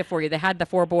idea for you. They had the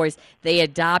 4 boys. They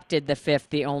adopted the 5th,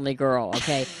 the only girl.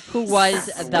 Okay, who was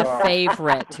the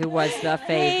favorite?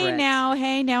 Hey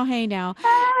now.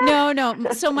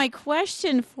 No. So my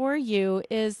question for you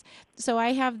is: so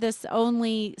I have this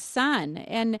only son,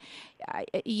 and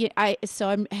I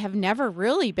have never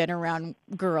really been around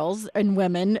girls and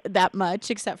women that much,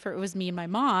 except for it was me and my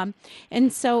mom.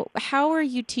 And so how are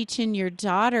you teaching your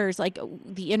daughters, like,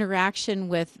 the interaction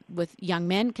with young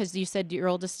men? Because you said your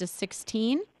oldest is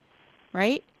 16,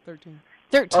 right? 13.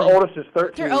 Our oldest is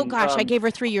 13. Oh gosh, I gave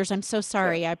her 3 years. I'm so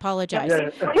sorry. I apologize.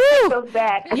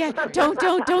 Yeah,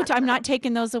 don't. I'm not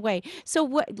taking those away. So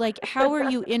what? Like, how are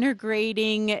you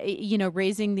integrating,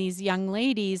 raising these young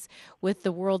ladies with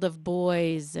the world of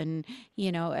boys, and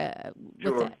with that?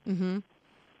 Mm-hmm.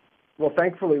 Well,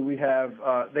 thankfully, we have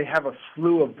they have a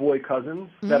slew of boy cousins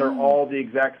that are all the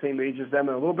exact same age as them,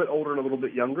 and a little bit older and a little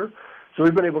bit younger. So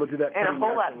we've been able to do that. And a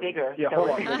whole lot bigger. Yeah, a whole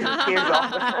lot bigger.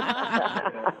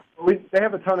 They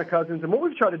have a ton of cousins, and what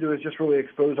we've tried to do is just really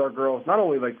expose our girls, not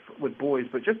only like with boys,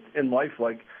 but just in life,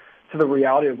 like, to the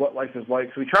reality of what life is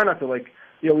like. So we try not to, like,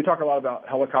 we talk a lot about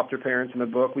helicopter parents in the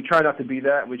book. We try not to be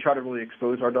that, and we try to really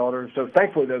expose our daughters. So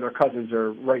thankfully, their cousins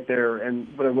are right there, and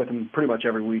they're with them pretty much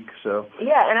every week. So.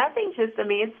 Yeah, and I think it's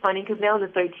funny because now the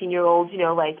 13-year-old,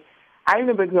 I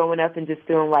remember growing up and just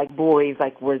feeling like boys,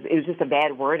 it was just a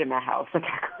bad word in my house. Like,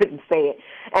 I couldn't say it.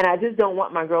 And I just don't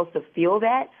want my girls to feel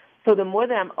that. So the more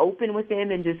that I'm open with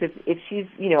them, and just if she's,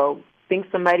 thinks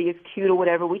somebody is cute or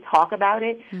whatever, we talk about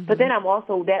it. Mm-hmm. But then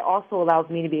that also allows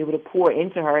me to be able to pour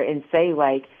into her and say,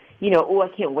 like, I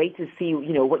can't wait to see,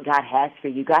 what God has for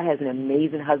you. God has an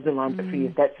amazing husband lined up for you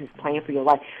if that's his plan for your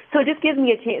life. So it just gives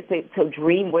me a chance to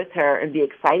dream with her and be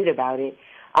excited about it.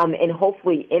 And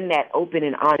hopefully in that open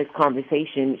and honest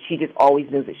conversation, she just always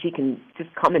knows that she can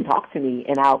just come and talk to me,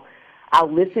 and I'll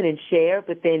listen and share,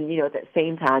 but then, at that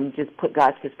same time, just put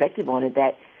God's perspective on it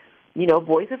that,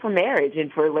 boys are for marriage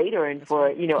and for later and for,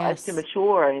 us to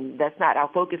mature, and that's not our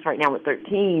focus right now at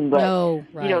 13, but,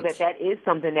 that is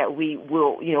something that we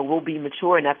will, we'll be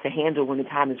mature enough to handle when the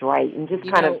time is right, and just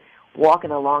kind of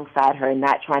walking alongside her and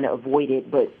not trying to avoid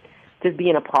it, but just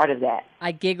being a part of that.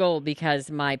 I giggle because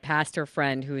my pastor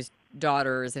friend whose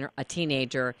daughter is a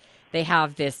teenager, they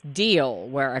have this deal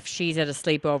where if she's at a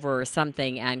sleepover or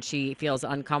something and she feels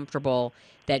uncomfortable,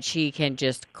 that she can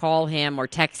just call him or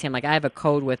text him. Like, I have a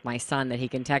code with my son that he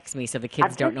can text me so the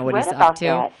kids don't know what he's up to.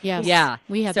 That. Yes. Yeah.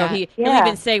 We have so that. He'll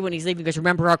even say when he's leaving, he goes,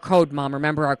 remember our code, Mom,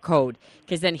 remember our code.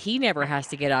 Because then he never has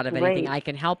to get out of anything. I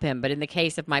can help him. But in the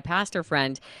case of my pastor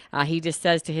friend, he just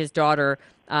says to his daughter,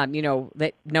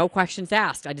 that no questions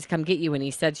asked. I just come get you. And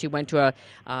he said she went to a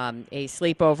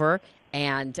sleepover,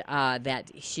 and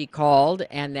that she called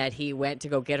and that he went to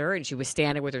go get her, and she was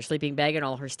standing with her sleeping bag and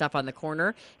all her stuff on the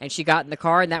corner, and she got in the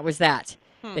car, and that was that.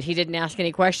 That he didn't ask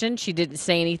any questions. She didn't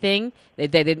say anything. She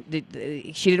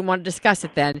didn't want to discuss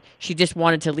it then. She just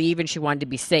wanted to leave, and she wanted to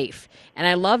be safe. And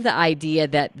I love the idea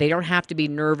that they don't have to be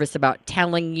nervous about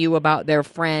telling you about their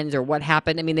friends or what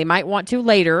happened. I mean, they might want to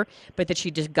later, but that she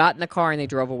just got in the car and they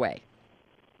drove away.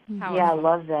 Yeah, I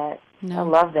love that. No. I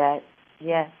love that.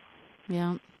 Yes.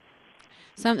 Yeah.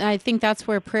 I think that's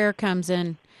where prayer comes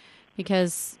in,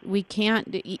 because we can't,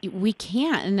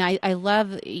 and I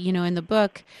love, in the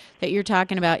book that you're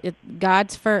talking about,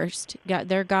 God's first,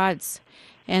 they're God's,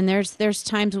 and there's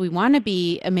times we want to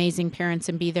be amazing parents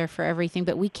and be there for everything,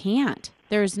 but we can't.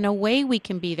 There's no way we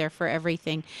can be there for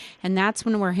everything, and that's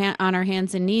when we're on our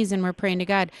hands and knees and we're praying to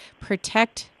God,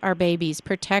 protect our babies,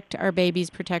 protect our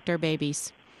babies, protect our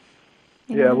babies.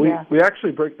 Yeah, we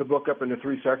actually break the book up into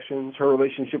 3 sections: her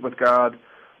relationship with God,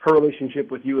 her relationship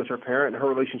with you as her parent, and her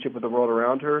relationship with the world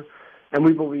around her. And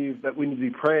we believe that we need to be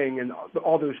praying, and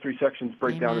all those 3 sections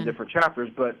break down in different chapters,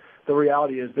 but the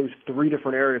reality is those 3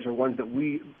 different areas are ones that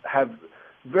we have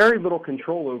very little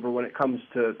control over when it comes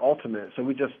to ultimate. So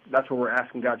that's where we're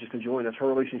asking God just to join us. Her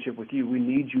relationship with you, we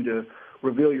need you to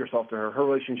reveal yourself to her. Her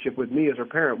relationship with me as her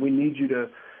parent, we need you to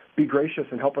be gracious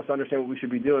and help us understand what we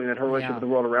should be doing. And her relationship with the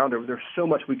world around her, there's so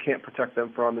much we can't protect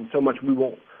them from, and so much we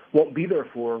won't be there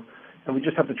for. And we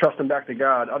just have to trust them back to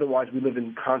God. Otherwise, we live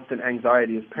in constant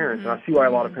anxiety as parents. And I see why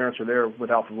a lot of parents are there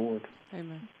without the Lord.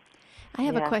 Amen. I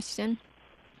have a question.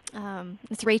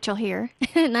 It's Rachel here,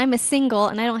 and I'm a single,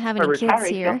 and I don't have any kids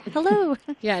here. Hello.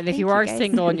 Yeah, and if you are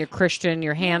single and you're Christian,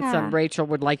 you're handsome, Rachel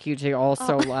would like you to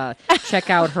also check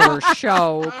out her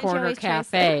show, Corner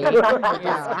Cafe.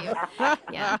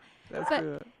 Yeah.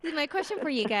 But my question for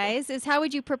you guys is, how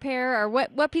would you prepare, or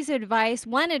what piece of advice,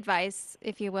 one advice,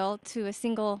 if you will, to a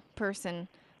single person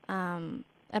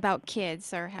about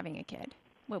kids or having a kid?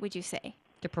 What would you say?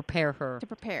 To prepare her. To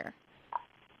prepare.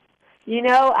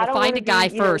 I don't find a guy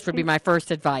first would be my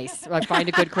first advice. Find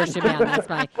a good Christian man. That's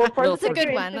my that's a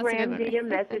good one. Instagram DM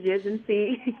messages and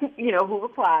see, who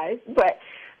replies. But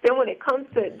then when it comes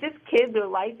to just kids or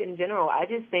life in general, I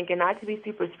just think, and not to be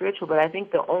super spiritual, but I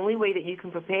think the only way that you can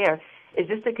prepare is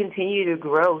just to continue to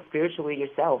grow spiritually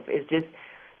yourself. Is just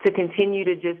to continue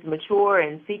to just mature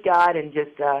and seek God and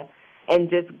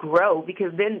just grow,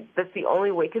 because then that's the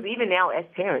only way. Because even now as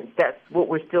parents, that's what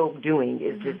we're still doing,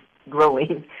 is just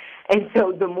growing. And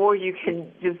so the more you can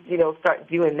just, start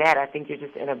doing that, I think you're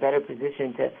just in a better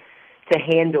position to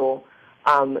handle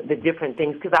the different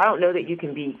things. Because I don't know that you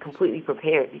can be completely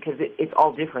prepared, because it's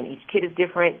all different. Each kid is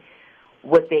different.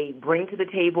 What they bring to the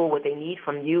table, what they need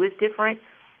from you is different.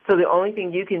 So the only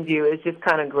thing you can do is just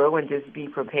kind of grow and just be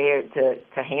prepared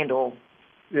to handle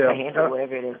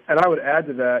whatever it is. And I would add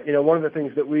to that, one of the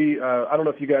things that we, I don't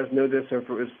know if you guys know this or if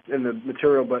it was in the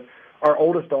material, but our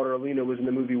oldest daughter, Alina, was in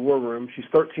the movie War Room. She's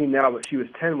 13 now, but she was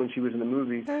 10 when she was in the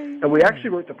movie. And we actually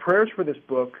wrote the prayers for this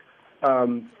book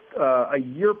a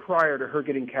year prior to her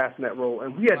getting cast in that role.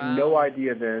 And we had no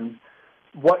idea then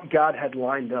what God had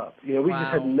lined up. We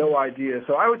just had no idea.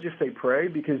 So I would just say pray,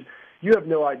 because you have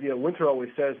no idea. Winter always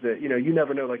says that, you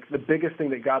never know. Like, the biggest thing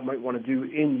that God might want to do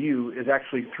in you is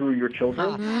actually through your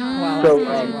children. So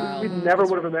we never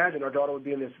would have imagined our daughter would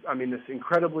be in this, this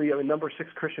incredibly, number 6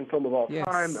 Christian film of all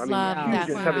time.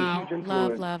 Having huge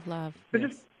influence. Love. So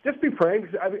just be praying,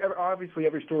 because obviously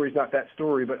every story is not that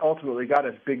story, but ultimately God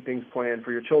has big things planned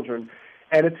for your children.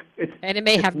 And it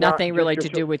may have nothing really to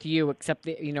do with you, except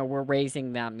that, we're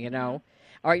raising them,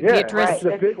 All right, Yeah, Beatrice, it's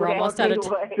a big we're almost out of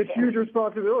time. It's a huge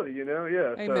responsibility, you know.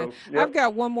 Yeah. Amen. So, yep. I've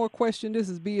got one more question. This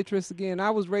is Beatrice again. I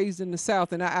was raised in the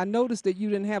South, and I noticed that you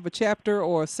didn't have a chapter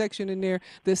or a section in there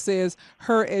that says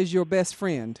her as your best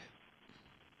friend.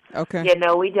 Okay. Yeah,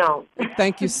 no, we don't.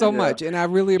 Thank you so much, and I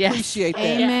really appreciate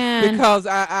that. Amen. Because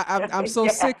I'm so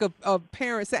sick of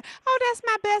parents saying, "Oh, that's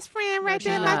my best friend right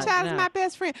there. My child's my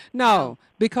best friend." No,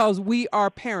 because we are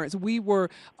parents. We were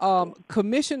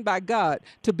commissioned by God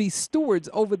to be stewards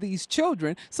over these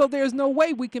children, so there's no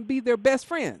way we can be their best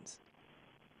friends.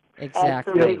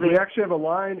 Exactly. Yeah, we actually have a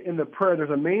line in the prayer. There's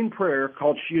a main prayer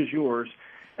called "She is yours."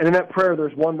 And in that prayer,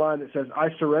 there's one line that says, "I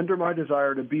surrender my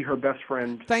desire to be her best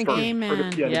friend." Thank you. Amen. To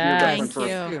be her best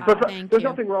friend first. So there's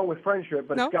nothing wrong with friendship,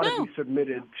 but it's got to be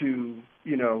submitted to,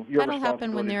 your That'll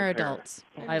happen when they're adults.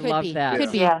 I love that.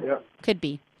 Could be. Yeah. Could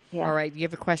be. Yeah. All right, you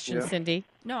have a question, Cindy?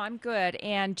 No, I'm good.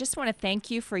 And just want to thank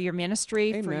you for your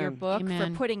ministry, for your book, for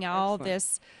putting all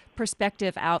this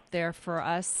perspective out there for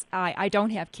us. I don't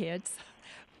have kids.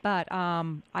 But I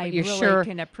really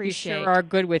can appreciate. You sure are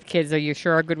good with kids, though. You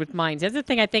sure are good with minds. That's the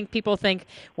thing I think people think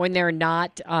when they're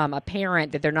not a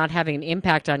parent that they're not having an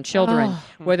impact on children,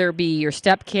 whether it be your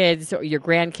stepkids or your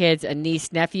grandkids, a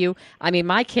niece, nephew. I mean,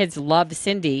 my kids love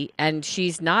Cindy, and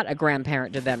she's not a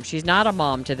grandparent to them. She's not a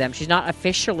mom to them. She's not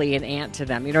officially an aunt to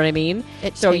them. You know what I mean?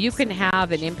 So you can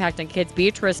have an impact on kids.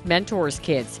 Beatrice mentors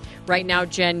kids. Right now,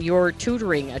 Jen, you're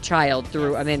tutoring a child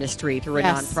through a ministry, through a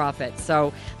nonprofit.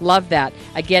 So love that.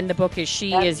 Again, the book is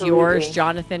She Is Yours,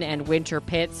 Jonathan and Winter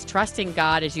Pitts. Trusting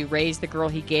God as you raise the girl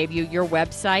he gave you. Your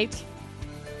website?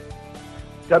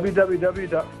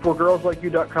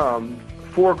 www.forgirlslikeyou.com.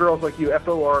 For Girls Like You,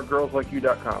 FOR,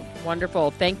 girlslikeyou.com.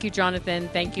 Wonderful. Thank you, Jonathan.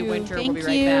 Thank you, Winter. Thank we'll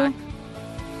be right back.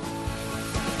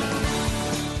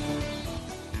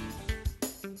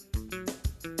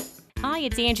 Hi,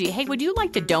 it's Angie. Hey, would you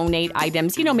like to donate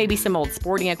items? Maybe some old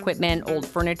sporting equipment, old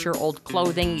furniture, old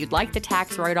clothing. You'd like the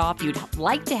tax write-off. You'd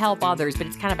like to help others, but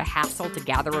it's kind of a hassle to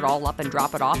gather it all up and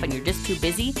drop it off, and you're just too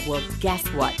busy? Well, guess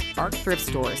what? Arc Thrift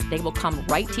Stores, they will come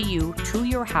right to you, to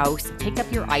your house, pick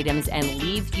up your items, and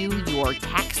leave you your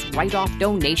tax write-off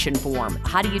donation form.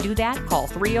 How do you do that? Call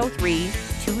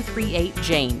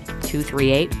 303-238-JANE,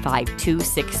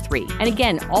 238-5263. And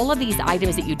again, all of these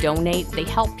items that you donate, they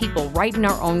help people right in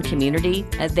our own community.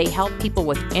 They help people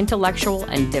with intellectual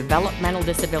and developmental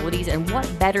disabilities, and what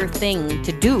better thing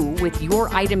to do with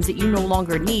your items that you no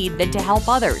longer need than to help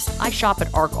others? I shop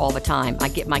at ARC all the time. I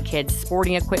get my kids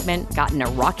sporting equipment, gotten a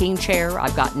rocking chair,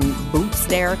 I've gotten boots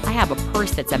there. I have a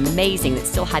purse that's amazing that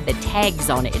still had the tags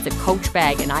on it. It's a Coach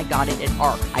bag, and I got it at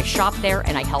ARC. I shop there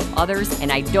and I help others,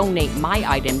 and I donate my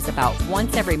items about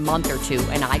once every month or two,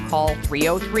 and I call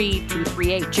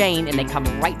 303-238-JANE, and they come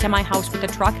right to my house with a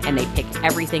truck, and they pick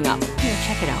everything up. Here,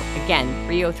 check it out. Again,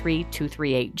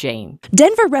 303-238-JANE.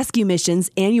 Denver Rescue Mission's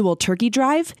annual turkey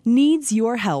drive needs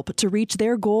your help to reach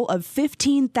their goal of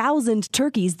 15,000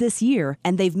 turkeys this year,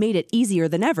 and they've made it easier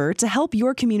than ever to help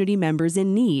your community members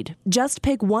in need. Just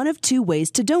pick one of two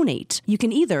ways to donate. You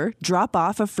can either drop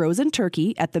off a frozen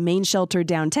turkey at the main shelter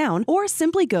downtown, or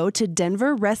simply go to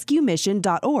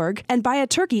denverrescuemission.org and buy a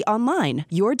turkey online.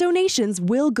 Your donations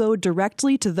will go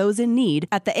directly to those in need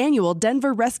at the annual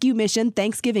Denver Rescue Mission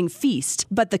Thanksgiving feast,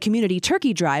 but the community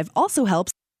turkey drive also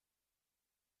helps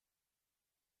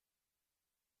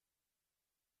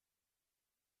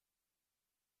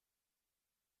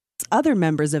other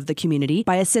members of the community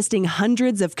by assisting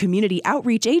hundreds of community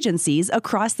outreach agencies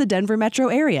across the Denver metro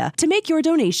area. To make your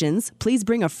donations, please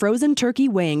bring a frozen turkey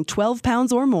weighing 12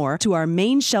 pounds or more to our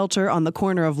main shelter on the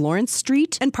corner of Lawrence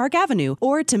Street and Park Avenue,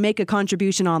 or to make a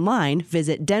contribution online,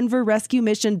 visit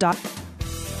denverrescuemission.org.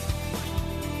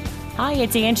 Hi,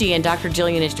 it's Angie, and Dr.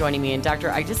 Jillian is joining me. And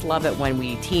Doctor, I just love it when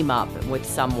we team up with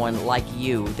someone like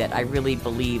you, that I really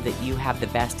believe that you have the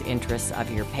best interests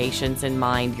of your patients in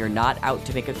mind. You're not out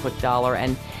to make a quick dollar.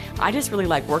 And I just really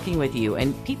like working with you.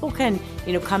 And people can,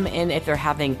 come in if they're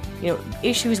having,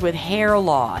 issues with hair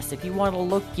loss, if you want to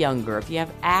look younger, if you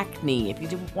have acne, if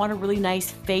you want a really nice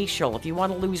facial, if you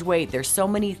want to lose weight. There's so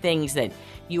many things that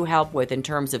you help with in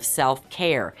terms of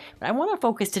self-care. But I want to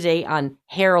focus today on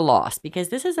hair loss, because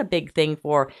this is a big thing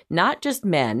for not just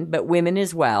men, but women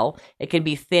as well. It can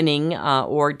be thinning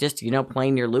or just,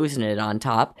 plain you're losing it on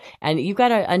top. And you've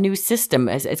got a new system.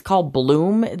 It's called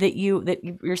Bloom that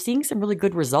you're seeing some really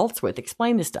good results with.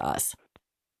 Explain this to us.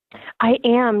 I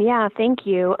am, yeah, thank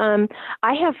you.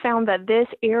 I have found that this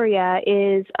area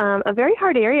is a very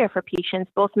hard area for patients,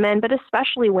 both men, but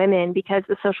especially women, because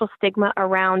the social stigma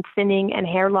around thinning and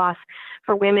hair loss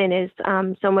for women is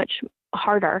so much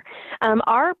harder.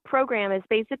 Our program has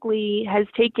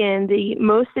taken the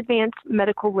most advanced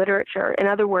medical literature. In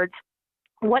other words,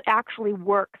 what actually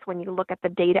works when you look at the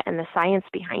data and the science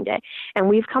behind it. And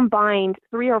we've combined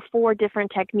 3 or 4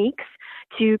 different techniques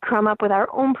to come up with our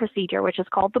own procedure, which is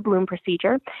called the Bloom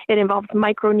procedure. It involves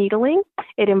microneedling.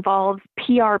 It involves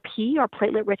PRP, or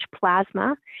platelet-rich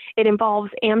plasma. It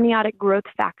involves amniotic growth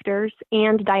factors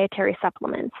and dietary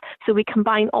supplements. So we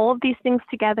combine all of these things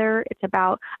together. It's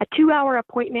about a 2-hour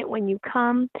appointment when you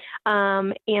come,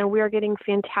 and we are getting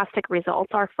fantastic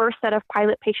results. Our first set of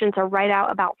pilot patients are right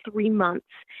out about 3 months,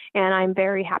 and I'm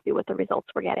very happy with the results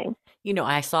we're getting. You know,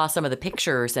 I saw some of the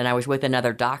pictures, and I was with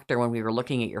another doctor when we were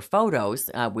looking at your photos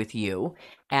with you,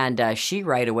 and she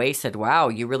right away said, wow,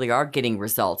 you really are getting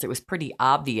results. It was pretty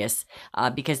obvious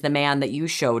because the man that you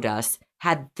showed us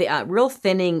had real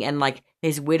thinning, and like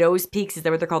his widow's peaks, is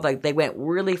that what they're called? Like they went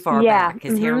really far back.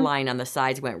 His hairline on the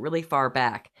sides went really far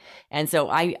back. And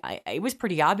so it was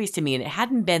pretty obvious to me, and it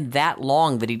hadn't been that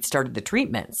long that he'd started the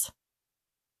treatments.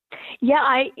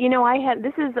 Yeah,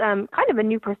 this is kind of a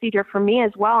new procedure for me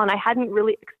as well, and I hadn't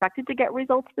really expected to get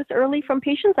results this early from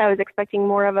patients. I was expecting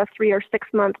more of a 3 or 6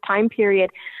 month time period,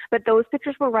 but those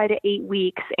pictures were right at 8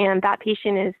 weeks, and that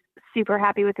patient is super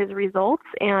happy with his results,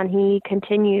 and he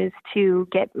continues to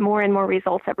get more and more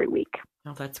results every week.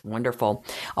 Oh, that's wonderful.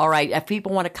 All right. If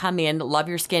people want to come in,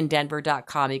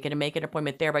 loveyourskindenver.com, you can make an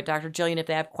appointment there. But Dr. Jillian, if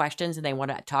they have questions and they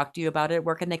want to talk to you about it,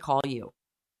 where can they call you?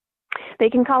 They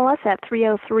can call us at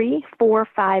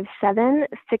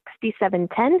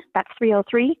 303-457-6710. That's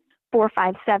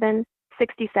 303-457-6710.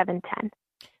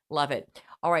 Love it.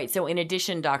 All right. So in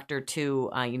addition, doctor,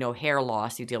 to, hair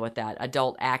loss, you deal with that.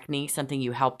 Adult acne, something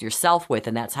you helped yourself with,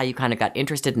 and that's how you kind of got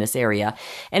interested in this area.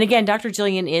 And again, Dr.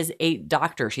 Jillian is a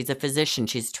doctor. She's a physician.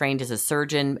 She's trained as a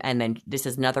surgeon, and then this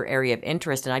is another area of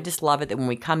interest. And I just love it that when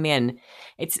we come in,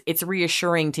 it's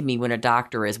reassuring to me when a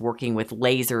doctor is working with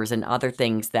lasers and other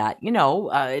things that,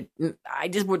 I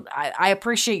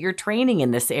appreciate your training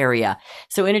in this area.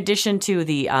 So in addition to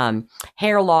the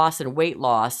hair loss and weight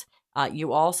loss,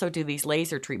 you also do these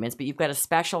laser treatments, but you've got a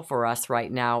special for us right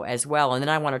now as well. And then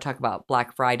I want to talk about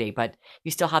Black Friday, but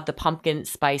you still have the pumpkin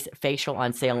spice facial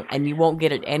on sale, and you won't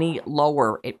get it any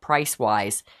lower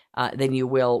price-wise than you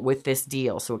will with this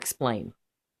deal. So explain.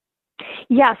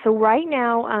 Yeah, so right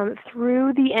now,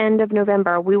 through the end of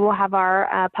November, we will have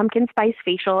our pumpkin spice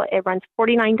facial. It runs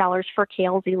 $49 for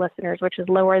KLZ listeners, which is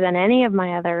lower than any of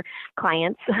my other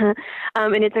clients.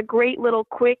 And it's a great little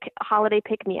quick holiday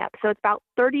pick-me-up. So it's about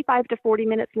 35 to 40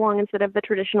 minutes long instead of the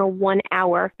traditional 1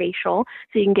 hour facial,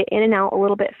 so you can get in and out a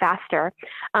little bit faster.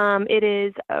 It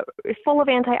is full of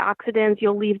antioxidants.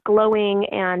 You'll leave glowing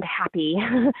and happy.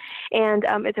 And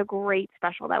it's a great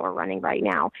special that we're running right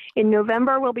now. In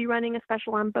November, we'll be running a special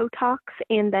on Botox,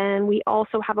 and then we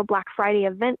also have a Black Friday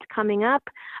event coming up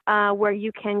where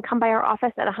you can come by our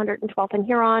office at 112th and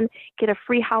Huron, get a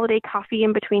free holiday coffee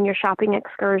in between your shopping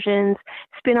excursions,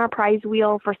 spin our prize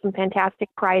wheel for some fantastic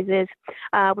prizes.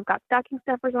 We've got stocking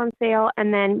stuffers on sale,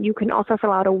 and then you can also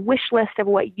fill out a wish list of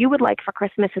what you would like for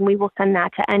Christmas, and we will send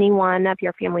that to any one of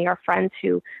your family or friends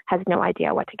who has no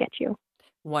idea what to get you.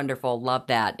 Wonderful. Love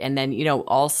that. And then,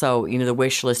 also, the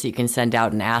wish list you can send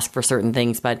out and ask for certain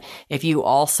things. But if you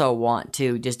also want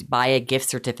to just buy a gift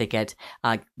certificate,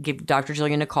 give Dr.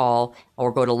 Jillian a call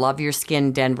or go to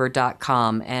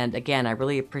loveyourskindenver.com. And again, I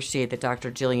really appreciate that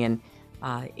Dr. Jillian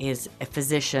is a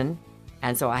physician.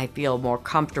 And so I feel more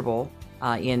comfortable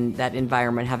in that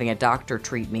environment having a doctor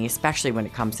treat me, especially when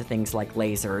it comes to things like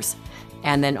lasers.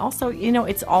 And then also,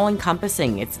 it's all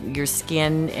encompassing. It's your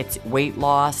skin, it's weight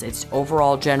loss, it's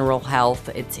overall general health,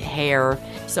 it's hair.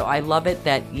 So I love it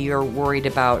that you're worried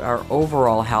about our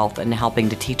overall health and helping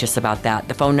to teach us about that.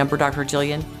 The phone number, Dr.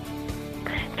 Jillian?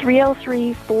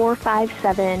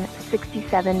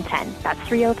 303-457-6710. That's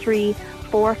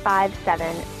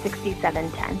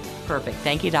 303-457-6710. Perfect.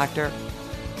 Thank you, doctor.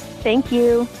 Thank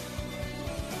you.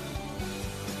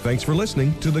 Thanks for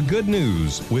listening to The Good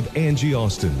News with Angie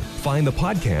Austin. Find the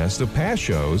podcast of past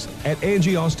shows at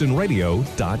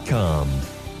angieaustinradio.com.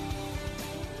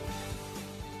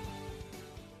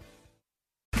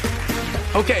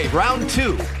 Okay, round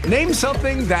 2. Name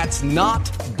something that's not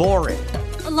boring.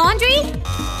 A laundry?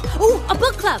 Ooh, a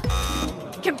book club.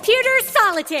 Computer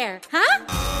solitaire, huh?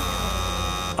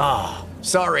 Ah,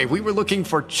 sorry, we were looking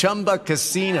for Chumba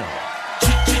Casino.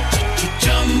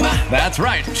 That's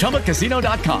right.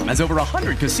 ChumbaCasino.com has over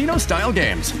 100 casino-style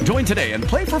games. Join today and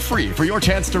play for free for your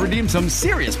chance to redeem some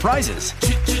serious prizes.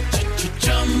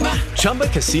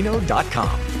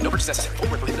 ChumbaCasino.com. No purchase necessary.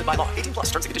 Void where prohibited by law.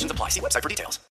 18+ terms and conditions apply. See website for details.